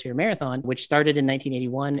Oita Wheelchair Marathon, which started in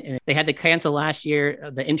 1981. And they had to cancel last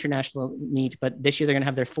year the international meet, but this year they're going to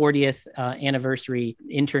have their 40th anniversary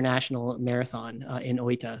international marathon in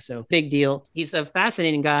Oita. So big deal. He's a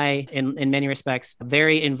fascinating guy in many respects,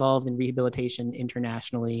 very involved in rehabilitation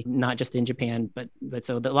internationally, not just in Japan, but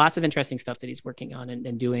so lots of interesting stuff that he's working on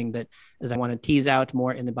and doing that I want to tease out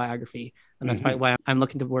more in the biography. And that's probably why I'm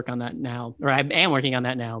looking to work on that now, or I am working on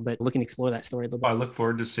that now, but looking to explore that story a little bit. I look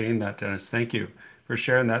forward to seeing that, Dennis. Thank you for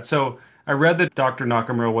sharing that. So I read that Dr.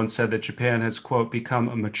 Nakamura once said that Japan has, quote, become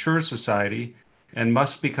a mature society and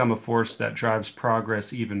must become a force that drives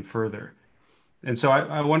progress even further. And so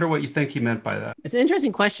I wonder what you think he meant by that. It's an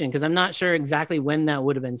interesting question because I'm not sure exactly when that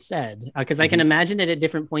would have been said, because I can imagine it at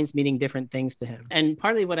different points meaning different things to him. And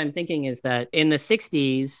partly what I'm thinking is that in the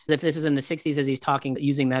 60s, if this is in the 60s as he's talking,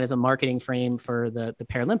 using that as a marketing frame for the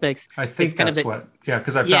Paralympics. I think that's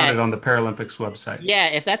because I found it on the Paralympics website. Yeah,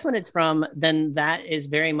 if that's when it's from, then that is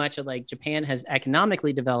very much like Japan has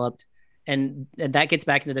economically developed. And that gets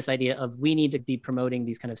back into this idea of we need to be promoting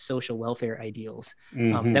these kind of social welfare ideals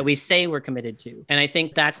that we say we're committed to. And I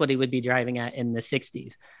think that's what he would be driving at in the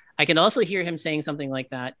 60s. I can also hear him saying something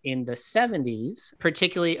like that in the 70s,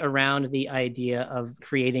 particularly around the idea of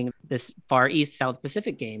creating this Far East South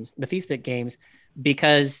Pacific Games, the FISPIC Games,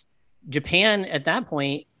 because Japan at that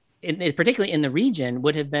point, particularly in the region,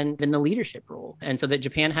 would have been in the leadership role. And so that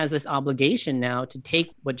Japan has this obligation now to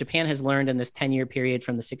take what Japan has learned in this 10-year period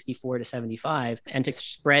from the 64 to 75 and to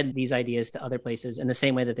spread these ideas to other places in the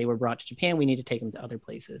same way that they were brought to Japan. We need to take them to other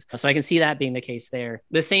places. So I can see that being the case there.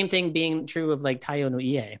 The same thing being true of like Taiyo no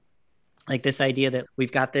Ie, like this idea that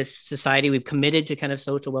we've got this society, we've committed to kind of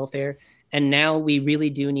social welfare. And now we really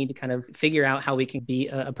do need to kind of figure out how we can be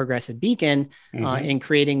a progressive beacon in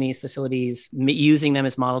creating these facilities, using them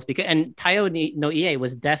as models. And Taiyo no Ie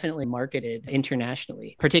was definitely marketed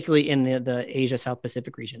internationally, particularly in the Asia South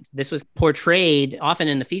Pacific region. This was portrayed often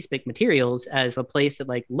in the FISPIC materials as a place that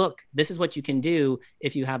like, look, this is what you can do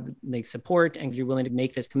if you have like support and you're willing to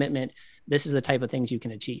make this commitment. This is the type of things you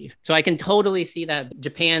can achieve. So I can totally see that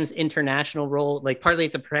Japan's international role, like partly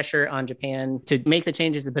it's a pressure on Japan to make the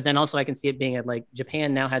changes, but then also I can see it being like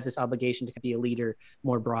Japan now has this obligation to be a leader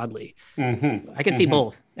more broadly. I can see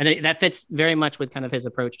both. And that fits very much with kind of his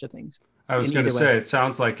approach to things. I was going to say, it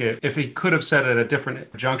sounds like if he could have said it at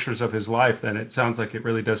different junctures of his life, then it sounds like it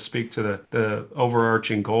really does speak to the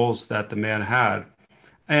overarching goals that the man had.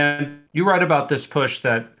 And you write about this push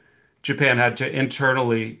that Japan had to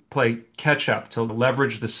internally play catch up to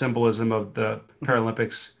leverage the symbolism of the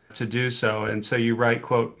Paralympics to do so. And so you write,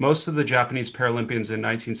 quote, most of the Japanese Paralympians in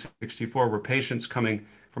 1964 were patients coming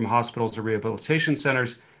from hospitals or rehabilitation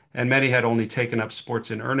centers, and many had only taken up sports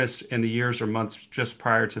in earnest in the years or months just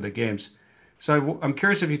prior to the games. So I'm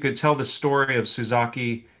curious if you could tell the story of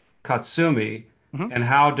Suzaki Katsumi and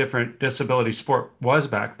how different disability sport was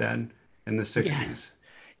back then in the 60s.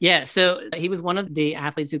 Yeah, so he was one of the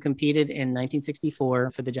athletes who competed in 1964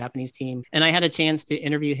 for the Japanese team. And I had a chance to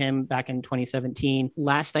interview him back in 2017.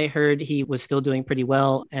 Last I heard, he was still doing pretty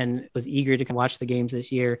well and was eager to watch the games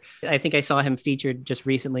this year. I think I saw him featured just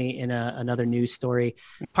recently in another news story,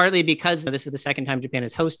 partly because this is the second time Japan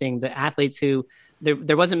is hosting the athletes who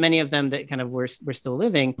there wasn't many of them that kind of were still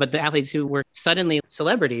living, but the athletes who were suddenly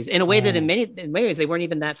celebrities in a way that in many ways they weren't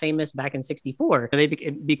even that famous back in 64. They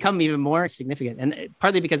become even more significant, and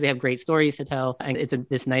partly because they have great stories to tell. And it's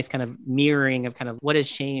this nice kind of mirroring of kind of what has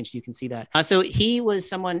changed. You can see that. So he was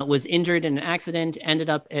someone who was injured in an accident, ended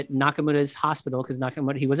up at Nakamura's hospital because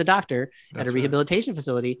he was a doctor at a rehabilitation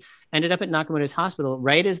facility, ended up at Nakamura's hospital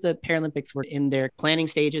right as the Paralympics were in their planning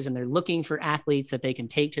stages and they're looking for athletes that they can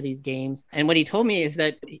take to these games. And what he told me is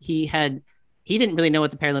that he didn't really know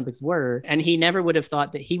what the Paralympics were, and he never would have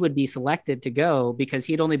thought that he would be selected to go because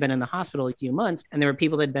he'd only been in the hospital a few months, and there were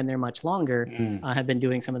people that had been there much longer, had been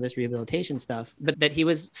doing some of this rehabilitation stuff, but that he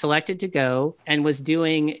was selected to go and was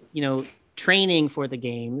doing, training for the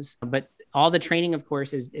games. But all the training, of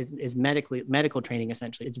course, is medical training,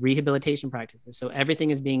 essentially. It's rehabilitation practices. So everything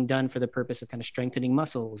is being done for the purpose of kind of strengthening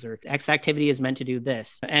muscles, or X activity is meant to do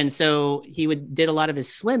this. And so he did a lot of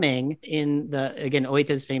his swimming again,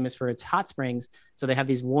 Oita is famous for its hot springs. So they have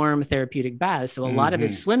these warm therapeutic baths. So a lot of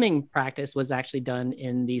his swimming practice was actually done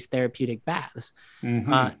in these therapeutic baths.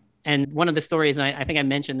 And one of the stories, and I think I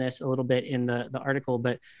mentioned this a little bit in the article,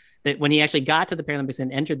 but that when he actually got to the Paralympics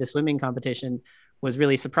and entered the swimming competition, was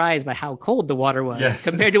really surprised by how cold the water was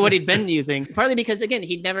compared to what he'd been using. Partly because, again,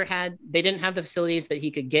 they didn't have the facilities that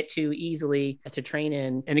he could get to easily to train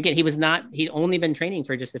in. And again, he'd only been training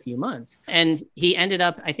for just a few months. And he ended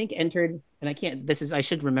up, I think, entered, and I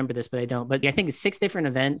should remember this, but I don't. But I think it's 6 different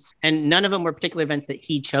events, and none of them were particular events that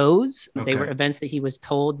he chose. Okay. They were events that he was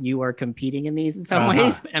told, you are competing in these in some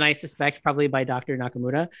ways. And I suspect probably by Dr.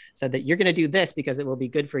 Nakamura said that you're going to do this because it will be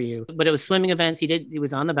good for you. But it was swimming events. He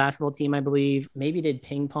was on the basketball team, I believe, maybe did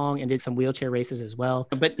ping pong and did some wheelchair races as well.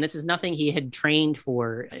 But this is nothing he had trained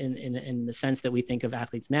for in the sense that we think of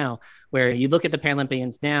athletes now, where you look at the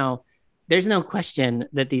Paralympians now, there's no question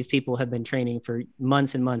that these people have been training for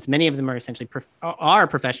months and months. Many of them are essentially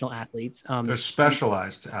professional athletes. They're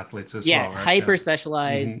specialized athletes as well, right? Hyper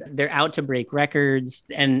specialized. Mm-hmm. They're out to break records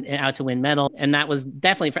and out to win medal. And that was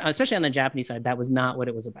definitely, especially on the Japanese side, that was not what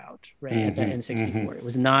it was about, right? In 64. Mm-hmm. It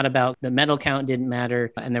was not about the medal count didn't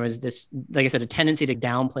matter. And there was this, like I said, a tendency to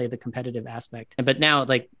downplay the competitive aspect. But now,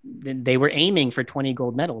 like, they were aiming for 20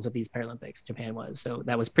 gold medals at these Paralympics, Japan was. So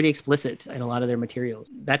that was pretty explicit in a lot of their materials.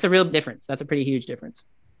 That's a real difference. That's a pretty huge difference.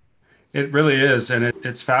 It really is. And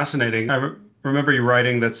it's fascinating. I remember you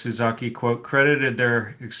writing that Suzaki, quote, credited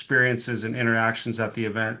their experiences and interactions at the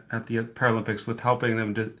event at the Paralympics with helping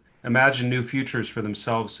them to imagine new futures for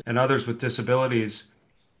themselves and others with disabilities,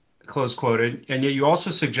 close quote. And yet you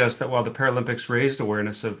also suggest that while the Paralympics raised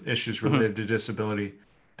awareness of issues related to disability,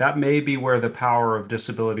 that may be where the power of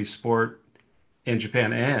disability sport in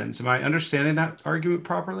Japan ends. Am I understanding that argument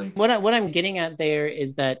properly? What I'm getting at there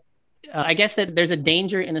is that I guess that there's a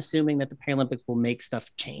danger in assuming that the Paralympics will make stuff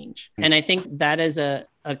change. And I think that is a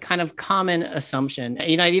kind of common assumption.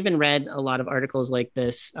 You know, I've even read a lot of articles like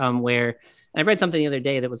this where I read something the other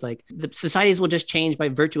day that was like, the societies will just change by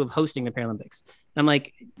virtue of hosting the Paralympics. I'm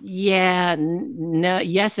like, yes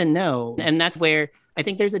and no. And that's where I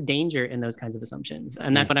think there's a danger in those kinds of assumptions.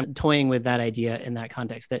 And that's what I'm toying with that idea in that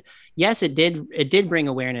context, that yes, it did bring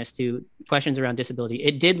awareness to questions around disability.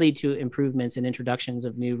 It did lead to improvements and introductions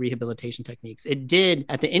of new rehabilitation techniques. It did,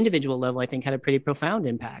 at the individual level, I think had a pretty profound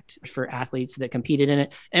impact for athletes that competed in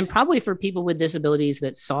it, and probably for people with disabilities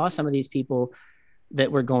that saw some of these people that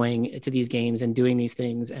were going to these games and doing these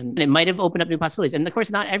things. And it might have opened up new possibilities. And of course,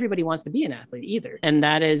 not everybody wants to be an athlete either. And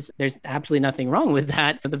there's absolutely nothing wrong with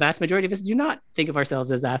that. The vast majority of us do not think of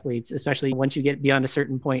ourselves as athletes, especially once you get beyond a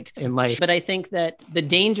certain point in life. But I think that the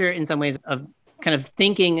danger in some ways of kind of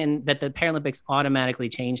thinking and that the Paralympics automatically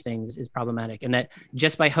change things is problematic, and that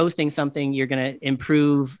just by hosting something, you're going to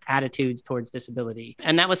improve attitudes towards disability.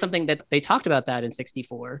 And that was something that they talked about that in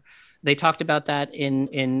 64. They talked about that in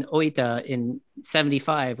Oita in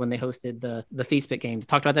 75 when they hosted the FISPIC Games. They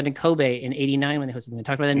talked about that in Kobe in 89 when they hosted them. They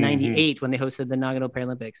talked about it in 98 when they hosted the Nagano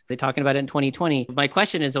Paralympics. They're talking about it in 2020. My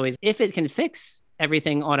question is always, if it can fix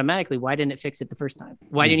everything automatically, why didn't it fix it the first time?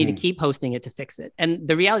 Why do you need to keep hosting it to fix it? And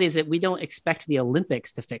the reality is that we don't expect the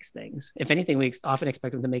Olympics to fix things. If anything, we often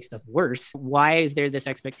expect them to make stuff worse. Why is there this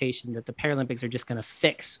expectation that the Paralympics are just going to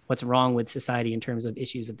fix what's wrong with society in terms of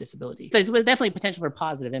issues of disability? There's definitely potential for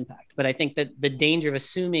positive impact, but I think that the danger of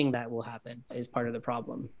assuming that will happen is part of the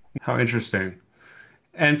problem. How interesting.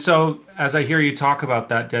 And so as I hear you talk about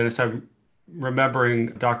that, Dennis, I'm remembering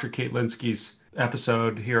Dr. Kate Linsky's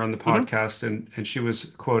episode here on the podcast, and she was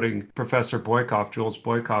quoting Professor Jules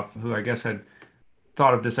Boykoff, who I guess had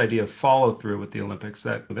thought of this idea of follow through with the Olympics,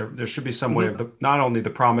 that there should be some way of not only the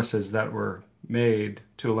promises that were made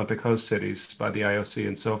to Olympic host cities by the IOC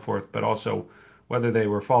and so forth, but also whether they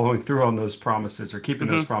were following through on those promises or keeping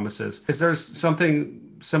those promises. Is there something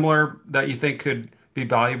similar that you think could be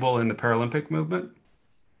valuable in the Paralympic movement?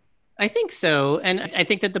 I think so. And I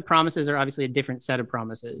think that the promises are obviously a different set of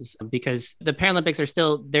promises, because the Paralympics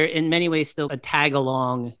are they're in many ways still a tag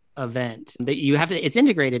along event that you have to, it's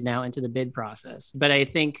integrated now into the bid process. But I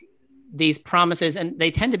think these promises, and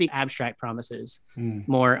they tend to be abstract promises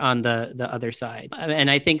more on the other side.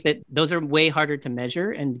 And I think that those are way harder to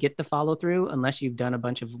measure and get the follow through unless you've done a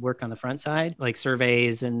bunch of work on the front side, like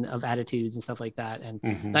surveys and of attitudes and stuff like that. And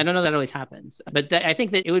I don't know that always happens, but I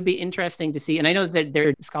think that it would be interesting to see. And I know that there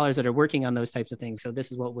are scholars that are working on those types of things. So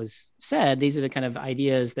this is what was said. These are the kind of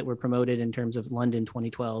ideas that were promoted in terms of London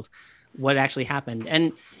 2012, what actually happened.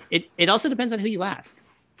 And it also depends on who you ask.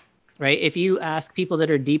 Right? If you ask people that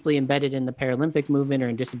are deeply embedded in the Paralympic movement or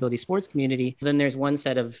in disability sports community, then there's one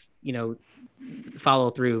set of, follow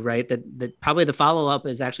through, right? That probably the follow up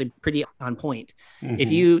is actually pretty on point.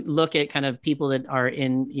 If you look at kind of people that are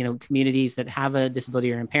in, communities that have a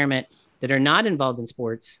disability or impairment that are not involved in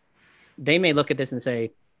sports, they may look at this and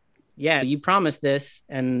say, yeah, you promised this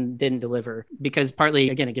and didn't deliver. Because partly,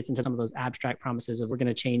 again, it gets into some of those abstract promises of we're going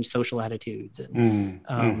to change social attitudes and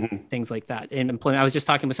things like that. In employment, I was just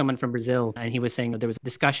talking with someone from Brazil, and he was saying that there was a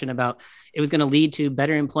discussion about it was going to lead to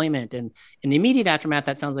better employment. And in the immediate aftermath,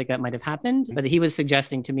 that sounds like that might have happened. But he was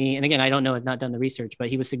suggesting to me, and again, I don't know, I've not done the research, but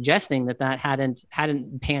he was suggesting that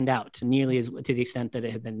hadn't panned out nearly as to the extent that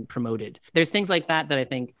it had been promoted. There's things like that I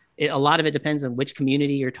think a lot of it depends on which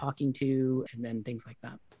community you're talking to, and then things like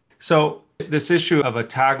that. So this issue of a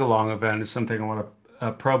tag-along event is something I want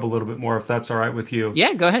to probe a little bit more, if that's all right with you.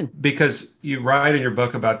 Yeah, go ahead. Because you write in your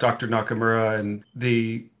book about Dr. Nakamura and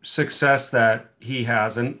the success that he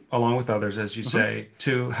has, and along with others, as you say,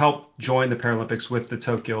 to help join the Paralympics with the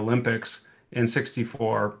Tokyo Olympics in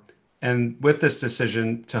 '64. And with this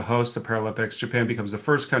decision to host the Paralympics, Japan becomes the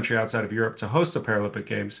first country outside of Europe to host the Paralympic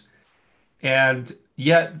Games. And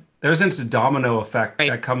yet there isn't a domino effect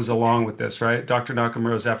that comes along with this, right? Dr.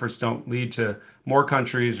 Nakamura's efforts don't lead to more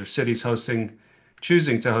countries or cities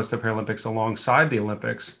choosing to host the Paralympics alongside the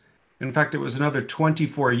Olympics. In fact, it was another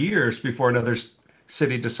 24 years before another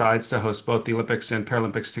city decides to host both the Olympics and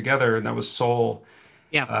Paralympics together, and that was Seoul,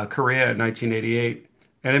 Korea in 1988.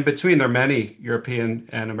 And in between, there are many European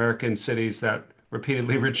and American cities that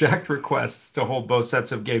repeatedly reject requests to hold both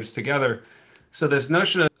sets of games together. So this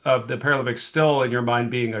notion of the Paralympics still in your mind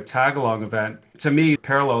being a tag-along event, to me,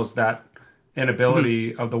 parallels that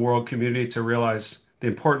inability of the world community to realize the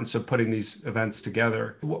importance of putting these events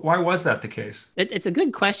together. Why was that the case? It's a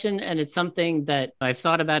good question, and it's something that I've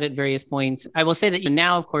thought about at various points. I will say that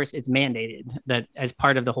now, of course, it's mandated that as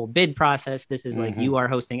part of the whole bid process, this is like you are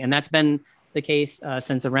hosting, and that's been the case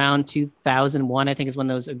since around 2001, I think is when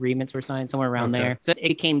those agreements were signed, somewhere around there. So it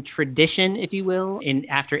became tradition, if you will,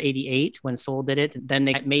 after 88 when Seoul did it. Then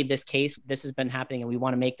they made this case, this has been happening and we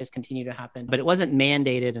want to make this continue to happen. But it wasn't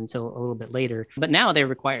mandated until a little bit later. But now they're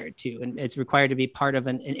required to, and it's required to be part of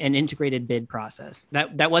an integrated bid process.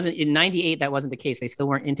 That wasn't, in 98, that wasn't the case. They still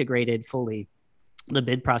weren't integrated fully. The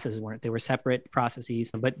bid processes weren't. They were separate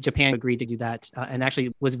processes, but Japan agreed to do that and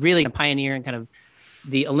actually was really a pioneer in kind of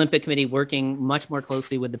the Olympic Committee working much more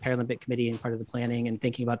closely with the Paralympic Committee and part of the planning and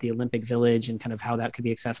thinking about the Olympic Village and kind of how that could be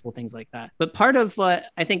accessible, things like that. But part of what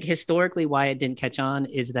I think historically why it didn't catch on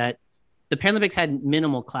is that the Paralympics had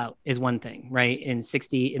minimal clout is one thing, right? In the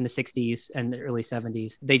 60s and the early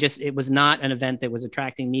 70s, it was not an event that was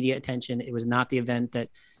attracting media attention. It was not the event that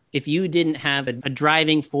if you didn't have a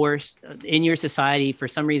driving force in your society for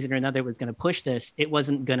some reason or another was going to push this, it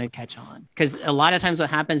wasn't going to catch on. Because a lot of times what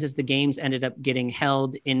happens is the games ended up getting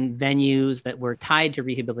held in venues that were tied to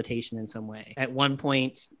rehabilitation in some way. At one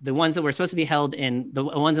point, the ones that were supposed to be held the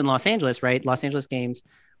ones in Los Angeles, right? Los Angeles Games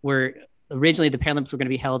were originally the Paralympics were going to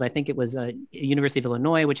be held. I think it was University of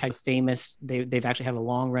Illinois, which had they've actually had a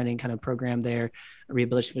long running kind of program there, a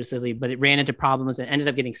rehabilitation facility, but it ran into problems and ended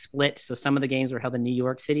up getting split. So some of the games were held in New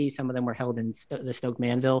York City. Some of them were held in the Stoke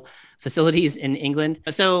Mandeville facilities in England.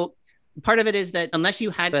 So part of it is that unless you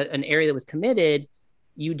had an area that was committed,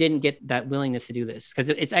 you didn't get that willingness to do this because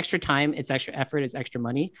it's extra time, it's extra effort, it's extra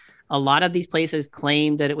money. A lot of these places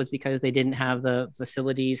claimed that it was because they didn't have the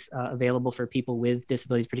facilities available for people with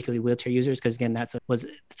disabilities, particularly wheelchair users. Because again, was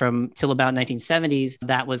from till about 1970s,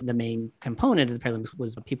 that was the main component of the Paralympics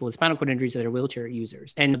was people with spinal cord injuries that are wheelchair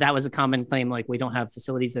users. And that was a common claim, like we don't have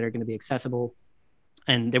facilities that are going to be accessible.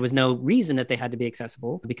 And there was no reason that they had to be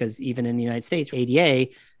accessible because even in the United States,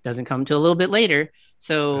 ADA doesn't come till a little bit later.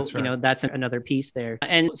 So, that's right. That's another piece there.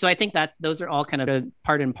 And so I think those are all kind of a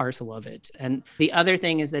part and parcel of it. And the other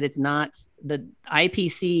thing is that it's not, the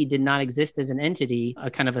IPC did not exist as an entity, a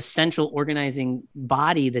kind of a central organizing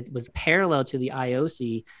body that was parallel to the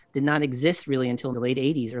IOC did not exist really until the late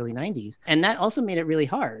 80s, early 90s. And that also made it really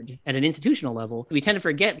hard at an institutional level. We tend to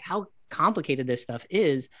forget how complicated this stuff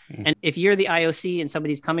is. And if you're the IOC and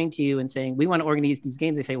somebody's coming to you and saying, we want to organize these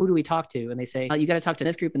games, they say, who do we talk to? And they say, you got to talk to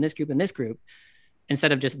this group and this group and this group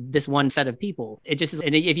instead of just this one set of people. It just is.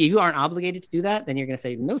 And if you aren't obligated to do that, then you're going to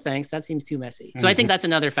say, no, thanks. That seems too messy. So I think that's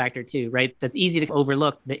another factor too, right? That's easy to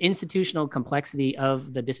overlook. The institutional complexity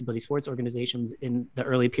of the disability sports organizations in the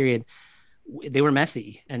early period, they were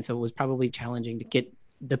messy. And so it was probably challenging to get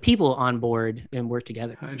the people on board and work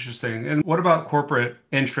together. Interesting. And what about corporate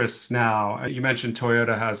interests now? You mentioned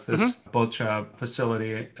Toyota has this Bocha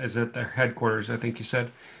facility as at their headquarters, I think you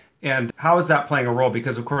said. And how is that playing a role?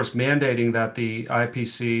 Because of course, mandating that the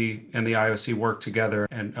IPC and the IOC work together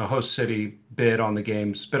and a host city bid on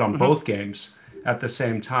both games at the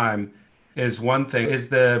same time is one thing. Is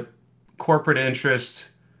the corporate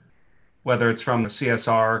interest, whether it's from a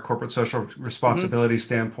CSR, corporate social responsibility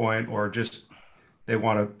standpoint, or just they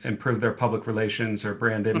want to improve their public relations or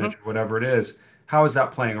brand image or whatever it is How is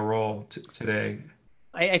that playing a role today?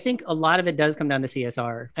 I think a lot of it does come down to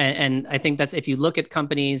CSR. And I think that's if you look at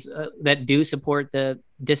companies that do support the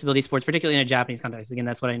disability sports, particularly in a Japanese context. Again,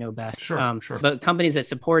 that's what I know best. Sure. But companies that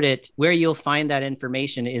support it, where you'll find that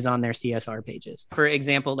information is on their CSR pages. For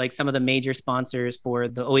example, like some of the major sponsors for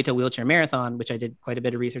the Oita Wheelchair Marathon, which I did quite a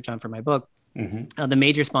bit of research on for my book, the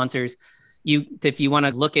major sponsors, if you want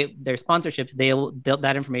to look at their sponsorships,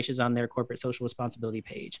 that information is on their corporate social responsibility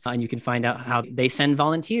page, and you can find out how they send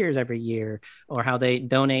volunteers every year or how they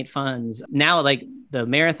donate funds. Now, like the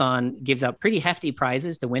marathon gives out pretty hefty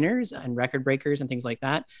prizes to winners and record breakers and things like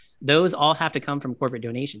that. Those all have to come from corporate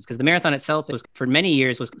donations because the marathon itself was for many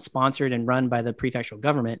years was sponsored and run by the prefectural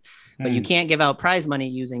government, but you can't give out prize money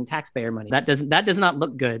using taxpayer money. That does not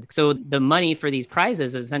look good. So the money for these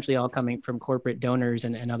prizes is essentially all coming from corporate donors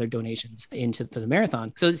and other donations into the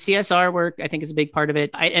marathon. So the CSR work, I think, is a big part of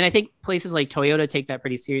it. I think places like Toyota take that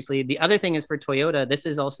pretty seriously. The other thing is for Toyota, this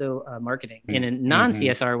is also marketing in a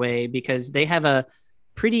non-CSR way because they have a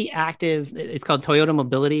pretty active, it's called Toyota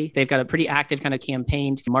Mobility. They've got a pretty active kind of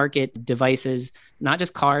campaign to market devices, not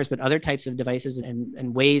just cars, but other types of devices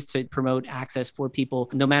and ways to promote access for people,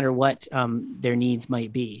 no matter what their needs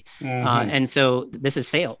might be. And so this is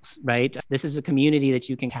sales, right? This is a community that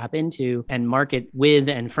you can tap into and market with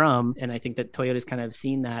and from. And I think that Toyota's kind of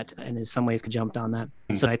seen that and in some ways jumped on that.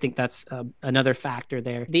 So I think that's another factor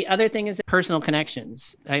there. The other thing is personal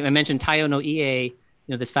connections. I mentioned Taiyo no Ie,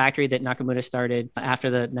 this factory that Nakamura started after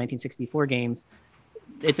the 1964 games.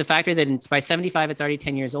 It's a factory that by 75, it's already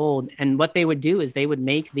 10 years old. And what they would do is they would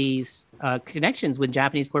make these connections with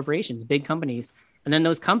Japanese corporations, big companies. And then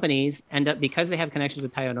those companies end up, because they have connections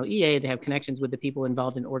with Taiyo no Ie, they have connections with the people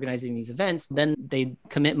involved in organizing these events, then they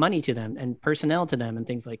commit money to them and personnel to them and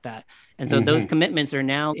things like that. And so those commitments are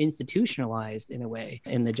now institutionalized in a way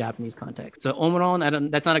in the Japanese context. So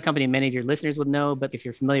Omoron, that's not a company many of your listeners would know, but if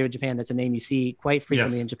you're familiar with Japan, that's a name you see quite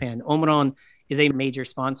frequently in Japan. Omoron is a major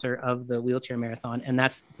sponsor of the wheelchair marathon. And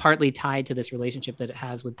that's partly tied to this relationship that it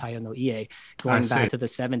has with Taiyo no Ie going back to the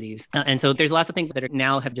 70s. And so there's lots of things that are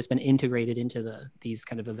now have just been integrated into these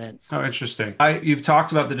kind of events. Oh, interesting. You've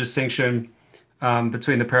talked about the distinction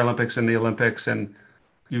between the Paralympics and the Olympics, and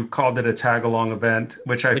you've called it a tag-along event,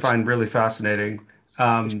 which I find really fascinating.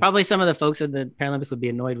 Probably some of the folks at the Paralympics would be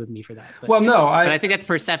annoyed with me for that. But, but I think that's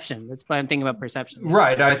perception. That's why I'm thinking about perception.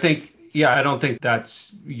 Right. I don't think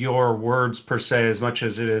that's your words per se as much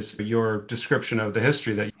as it is your description of the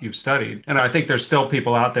history that you've studied. And I think there's still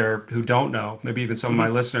people out there who don't know, maybe even some of my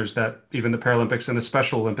listeners, that even the Paralympics and the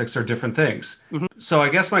Special Olympics are different things. So I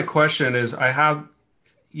guess my question is,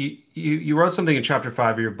 you wrote something in chapter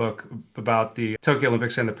 5 of your book about the Tokyo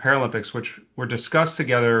Olympics and the Paralympics, which were discussed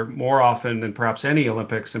together more often than perhaps any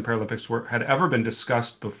Olympics and Paralympics had ever been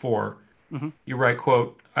discussed before. You write,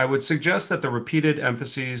 quote, "I would suggest that the repeated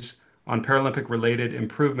emphases on Paralympic-related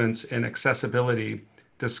improvements in accessibility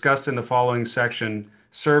discussed in the following section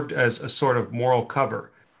served as a sort of moral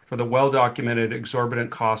cover for the well-documented exorbitant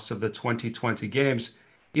costs of the 2020 Games,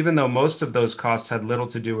 even though most of those costs had little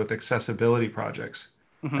to do with accessibility projects.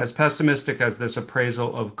 As pessimistic as this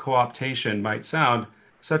appraisal of co-optation might sound,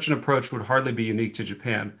 such an approach would hardly be unique to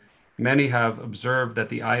Japan. Many have observed that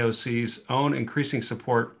the IOC's own increasing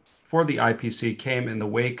support for the IPC came in the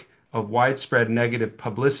wake of widespread negative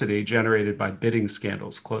publicity generated by bidding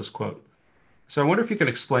scandals," close quote. So I wonder if you could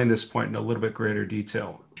explain this point in a little bit greater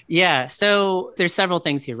detail. Yeah, so there's several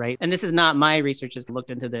things here, right? And this is not my research has looked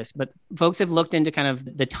into this, but folks have looked into kind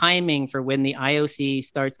of the timing for when the IOC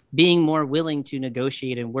starts being more willing to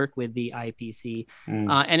negotiate and work with the IPC.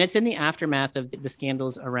 And it's in the aftermath of the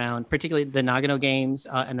scandals around, particularly the Nagano Games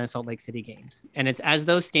and the Salt Lake City Games. And it's as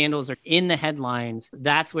those scandals are in the headlines,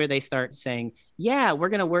 that's where they start saying, yeah, we're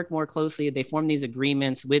going to work more closely. They form these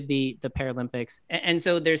agreements with the Paralympics. And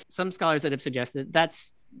so there's some scholars that have suggested that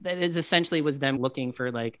is essentially was them looking for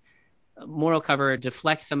like moral cover,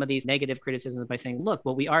 deflect some of these negative criticisms by saying, look,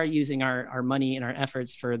 well, we are using our money and our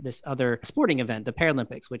efforts for this other sporting event, the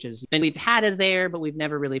Paralympics, which is, and we've had it there, but we've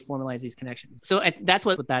never really formalized these connections. So that's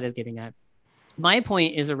what that is getting at. My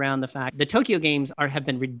point is around the fact the Tokyo Games have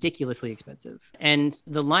been ridiculously expensive. And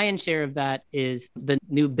the lion's share of that is the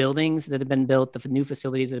new buildings that have been built, the new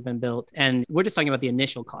facilities that have been built. And we're just talking about the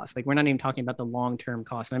initial cost. Like, we're not even talking about the long-term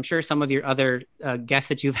cost. And I'm sure some of your other guests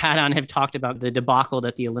that you've had on have talked about the debacle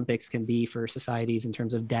that the Olympics can be for societies in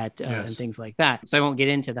terms of debt and things like that. So I won't get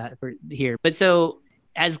into that here. But so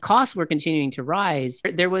as costs were continuing to rise,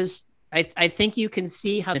 there was I think you can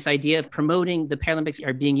see how this idea of promoting the Paralympics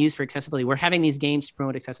are being used for accessibility. We're having these games to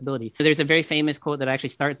promote accessibility. There's a very famous quote that I actually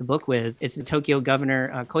start the book with. It's the Tokyo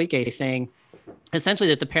governor, Koike, saying, essentially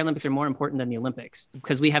that the Paralympics are more important than the Olympics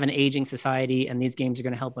because we have an aging society, and these games are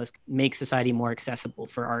going to help us make society more accessible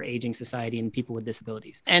for our aging society and people with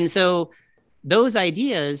disabilities. And so those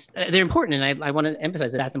ideas, they're important. And I want to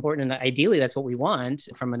emphasize that that's important. And ideally, that's what we want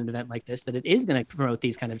from an event like this, that it is going to promote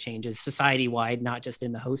these kind of changes society-wide, not just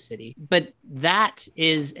in the host city. But that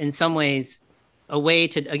is in some ways a way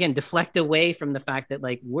to, again, deflect away from the fact that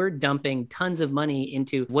like we're dumping tons of money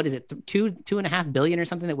into, what is it, $2.5 billion or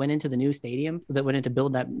something that went into the new stadium, that went in to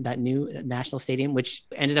build that new national stadium, which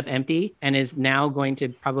ended up empty and is now going to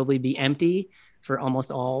probably be empty for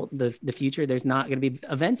almost all the future. There's not going to be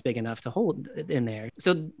events big enough to hold in there.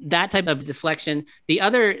 So that type of deflection. The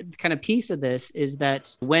other kind of piece of this is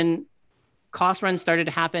that when cost runs started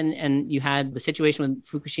to happen and you had the situation with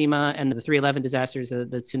Fukushima and the 3/11 disasters, the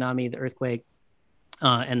tsunami, the earthquake,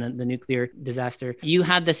 and the nuclear disaster, you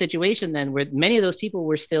had the situation then where many of those people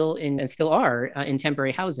were still in, and still are in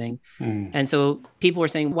temporary housing. And so people were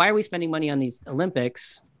saying, why are we spending money on these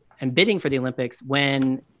Olympics and bidding for the Olympics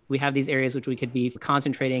when we have these areas which we could be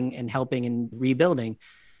concentrating and helping and rebuilding?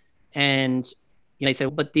 And they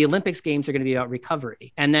said, but the Olympics games are going to be about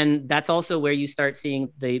recovery. And then that's also where you start seeing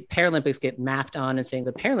the Paralympics get mapped on and saying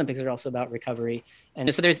the Paralympics are also about recovery.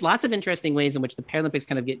 And so there's lots of interesting ways in which the Paralympics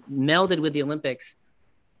kind of get melded with the Olympics,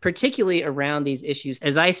 particularly around these issues,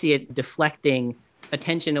 as I see it, deflecting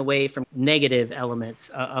attention away from negative elements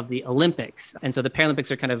of the Olympics. And so the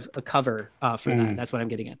Paralympics are kind of a cover for that. That's what I'm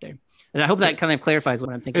getting at there. And I hope that kind of clarifies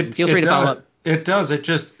what I'm thinking. Feel free to follow up. It does.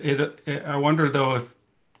 I wonder, though, if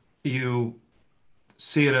you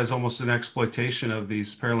see it as almost an exploitation of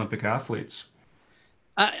these Paralympic athletes.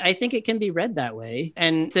 I think it can be read that way.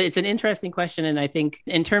 And it's an interesting question. And I think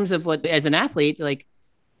in terms of what, as an athlete, like,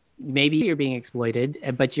 maybe you're being exploited,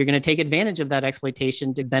 but you're going to take advantage of that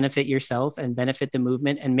exploitation to benefit yourself and benefit the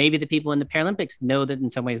movement. And maybe the people in the Paralympics know that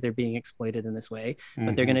in some ways they're being exploited in this way,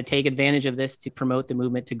 but they're going to take advantage of this to promote the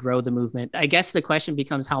movement, to grow the movement. I guess the question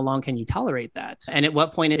becomes, how long can you tolerate that? And at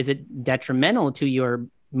what point is it detrimental to your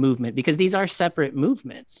movement? Because these are separate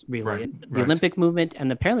movements, really. The Olympic movement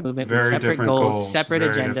and the Paralympic movement with separate goals, separate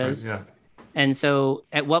agendas. And so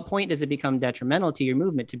at what point does it become detrimental to your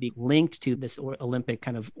movement to be linked to this Olympic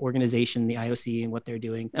kind of organization, the IOC, and what they're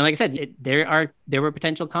doing? And like I said, there were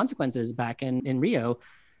potential consequences back in Rio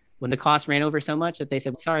when the cost ran over so much that they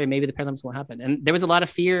said, sorry, maybe the Paralympics won't happen. And there was a lot of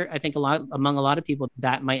fear, I think, among a lot of people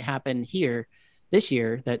that might happen here this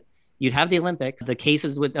year, that you'd have the Olympics, the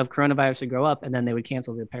cases of coronavirus would grow up, and then they would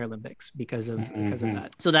cancel the Paralympics because of that.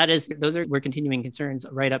 So we're continuing concerns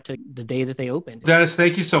right up to the day that they opened. Dennis,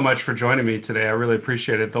 thank you so much for joining me today. I really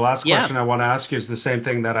appreciate it. The last question I want to ask you is the same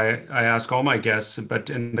thing that I ask all my guests, but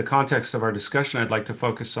in the context of our discussion, I'd like to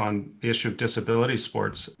focus on the issue of disability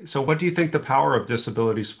sports. So what do you think the power of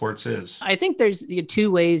disability sports is? I think there's two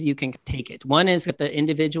ways you can take it. One is at the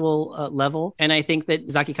individual level. And I think that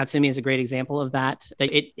Zaki Katsumi is a great example of that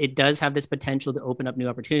it does have this potential to open up new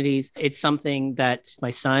opportunities. It's something that my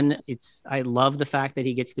son, I love the fact that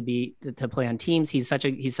he gets to play on teams. He's such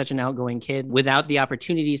an outgoing kid. Without the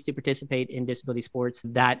opportunities to participate in disability sports,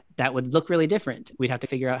 that would look really different. We'd have to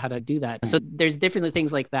figure out how to do that. So there's different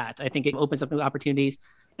things like that. I think it opens up new opportunities.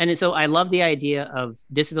 And so I love the idea of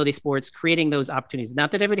disability sports creating those opportunities.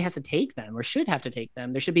 Not that everybody has to take them or should have to take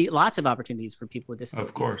them. There should be lots of opportunities for people with disabilities.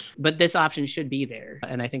 Of course. But this option should be there.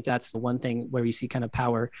 And I think that's the one thing where you see kind of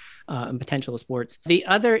power and potential of sports. The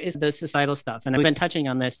other is the societal stuff. And we've been touching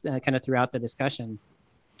on this kind of throughout the discussion.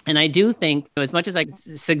 And I do think, as much as I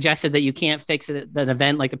suggested that you can't fix it, that an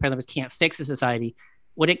event like the Paralympics can't fix a society,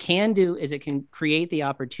 what it can do is it can create the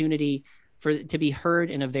opportunity to be heard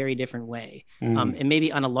in a very different way, and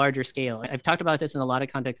maybe on a larger scale. I've talked about this in a lot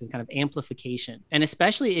of contexts as kind of amplification. And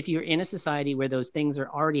especially if you're in a society where those things are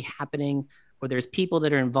already happening, where there's people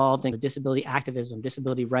that are involved in disability activism,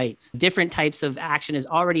 disability rights, different types of action is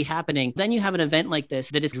already happening, then you have an event like this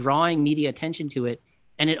that is drawing media attention to it.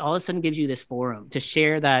 And it all of a sudden gives you this forum to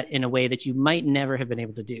share that in a way that you might never have been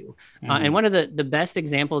able to do. And one of the best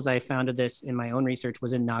examples I found of this in my own research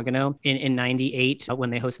was in Nagano in 98,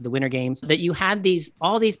 when they hosted the Winter Games, that you had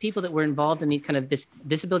all these people that were involved in the kind of this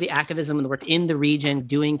disability activism and work in the region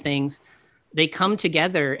doing things. They come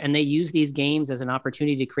together and they use these games as an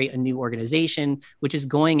opportunity to create a new organization, which is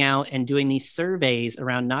going out and doing these surveys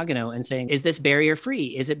around Nagano and saying, is this barrier free?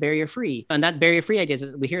 Is it barrier free? And that barrier free idea,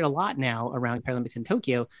 we hear it a lot now around Paralympics in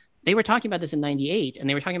Tokyo. They were talking about this in 98 and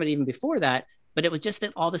they were talking about it even before that, but it was just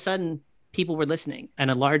that all of a sudden people were listening on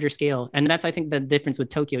a larger scale. And that's, I think, the difference with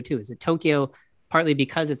Tokyo too, is that Tokyo, partly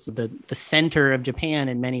because it's the center of Japan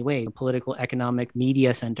in many ways, a political, economic,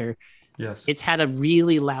 media center. Yes, it's had a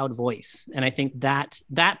really loud voice. And I think that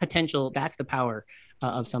potential, that's the power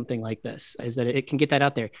of something like this, is that it can get that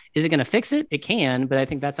out there. Is it going to fix it? It can, but I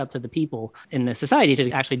think that's up to the people in the society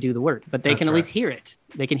to actually do the work. But they can at least hear it.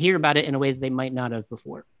 They can hear about it in a way that they might not have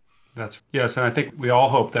before. Yes, and I think we all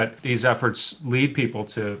hope that these efforts lead people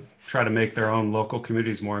to try to make their own local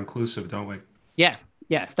communities more inclusive, don't we? Yeah.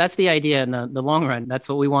 Yes, that's the idea in the long run. That's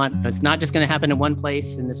what we want. It's not just going to happen in one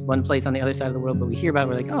place, in this one place on the other side of the world, but we hear about it,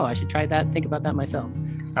 we're like, oh, I should try that, think about that myself.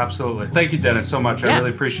 Absolutely. Thank you, Dennis, so much. I really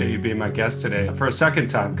appreciate you being my guest today. For a second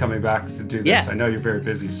time coming back to do this. I know you're very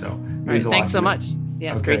busy, so it means a lot. Thanks so much.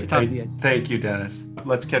 Yeah, it's great to talk to you. Thank you, Dennis.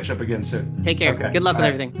 Let's catch up again soon. Take care. Good luck with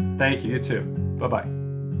everything. Thank you. You too. Bye-bye.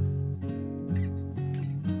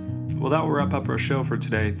 Well, that will wrap up our show for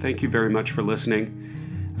today. Thank you very much for listening.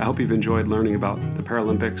 I hope you've enjoyed learning about the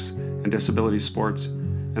Paralympics and disability sports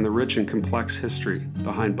and the rich and complex history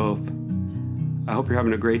behind both. I hope you're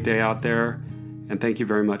having a great day out there, and thank you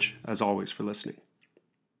very much, as always, for listening.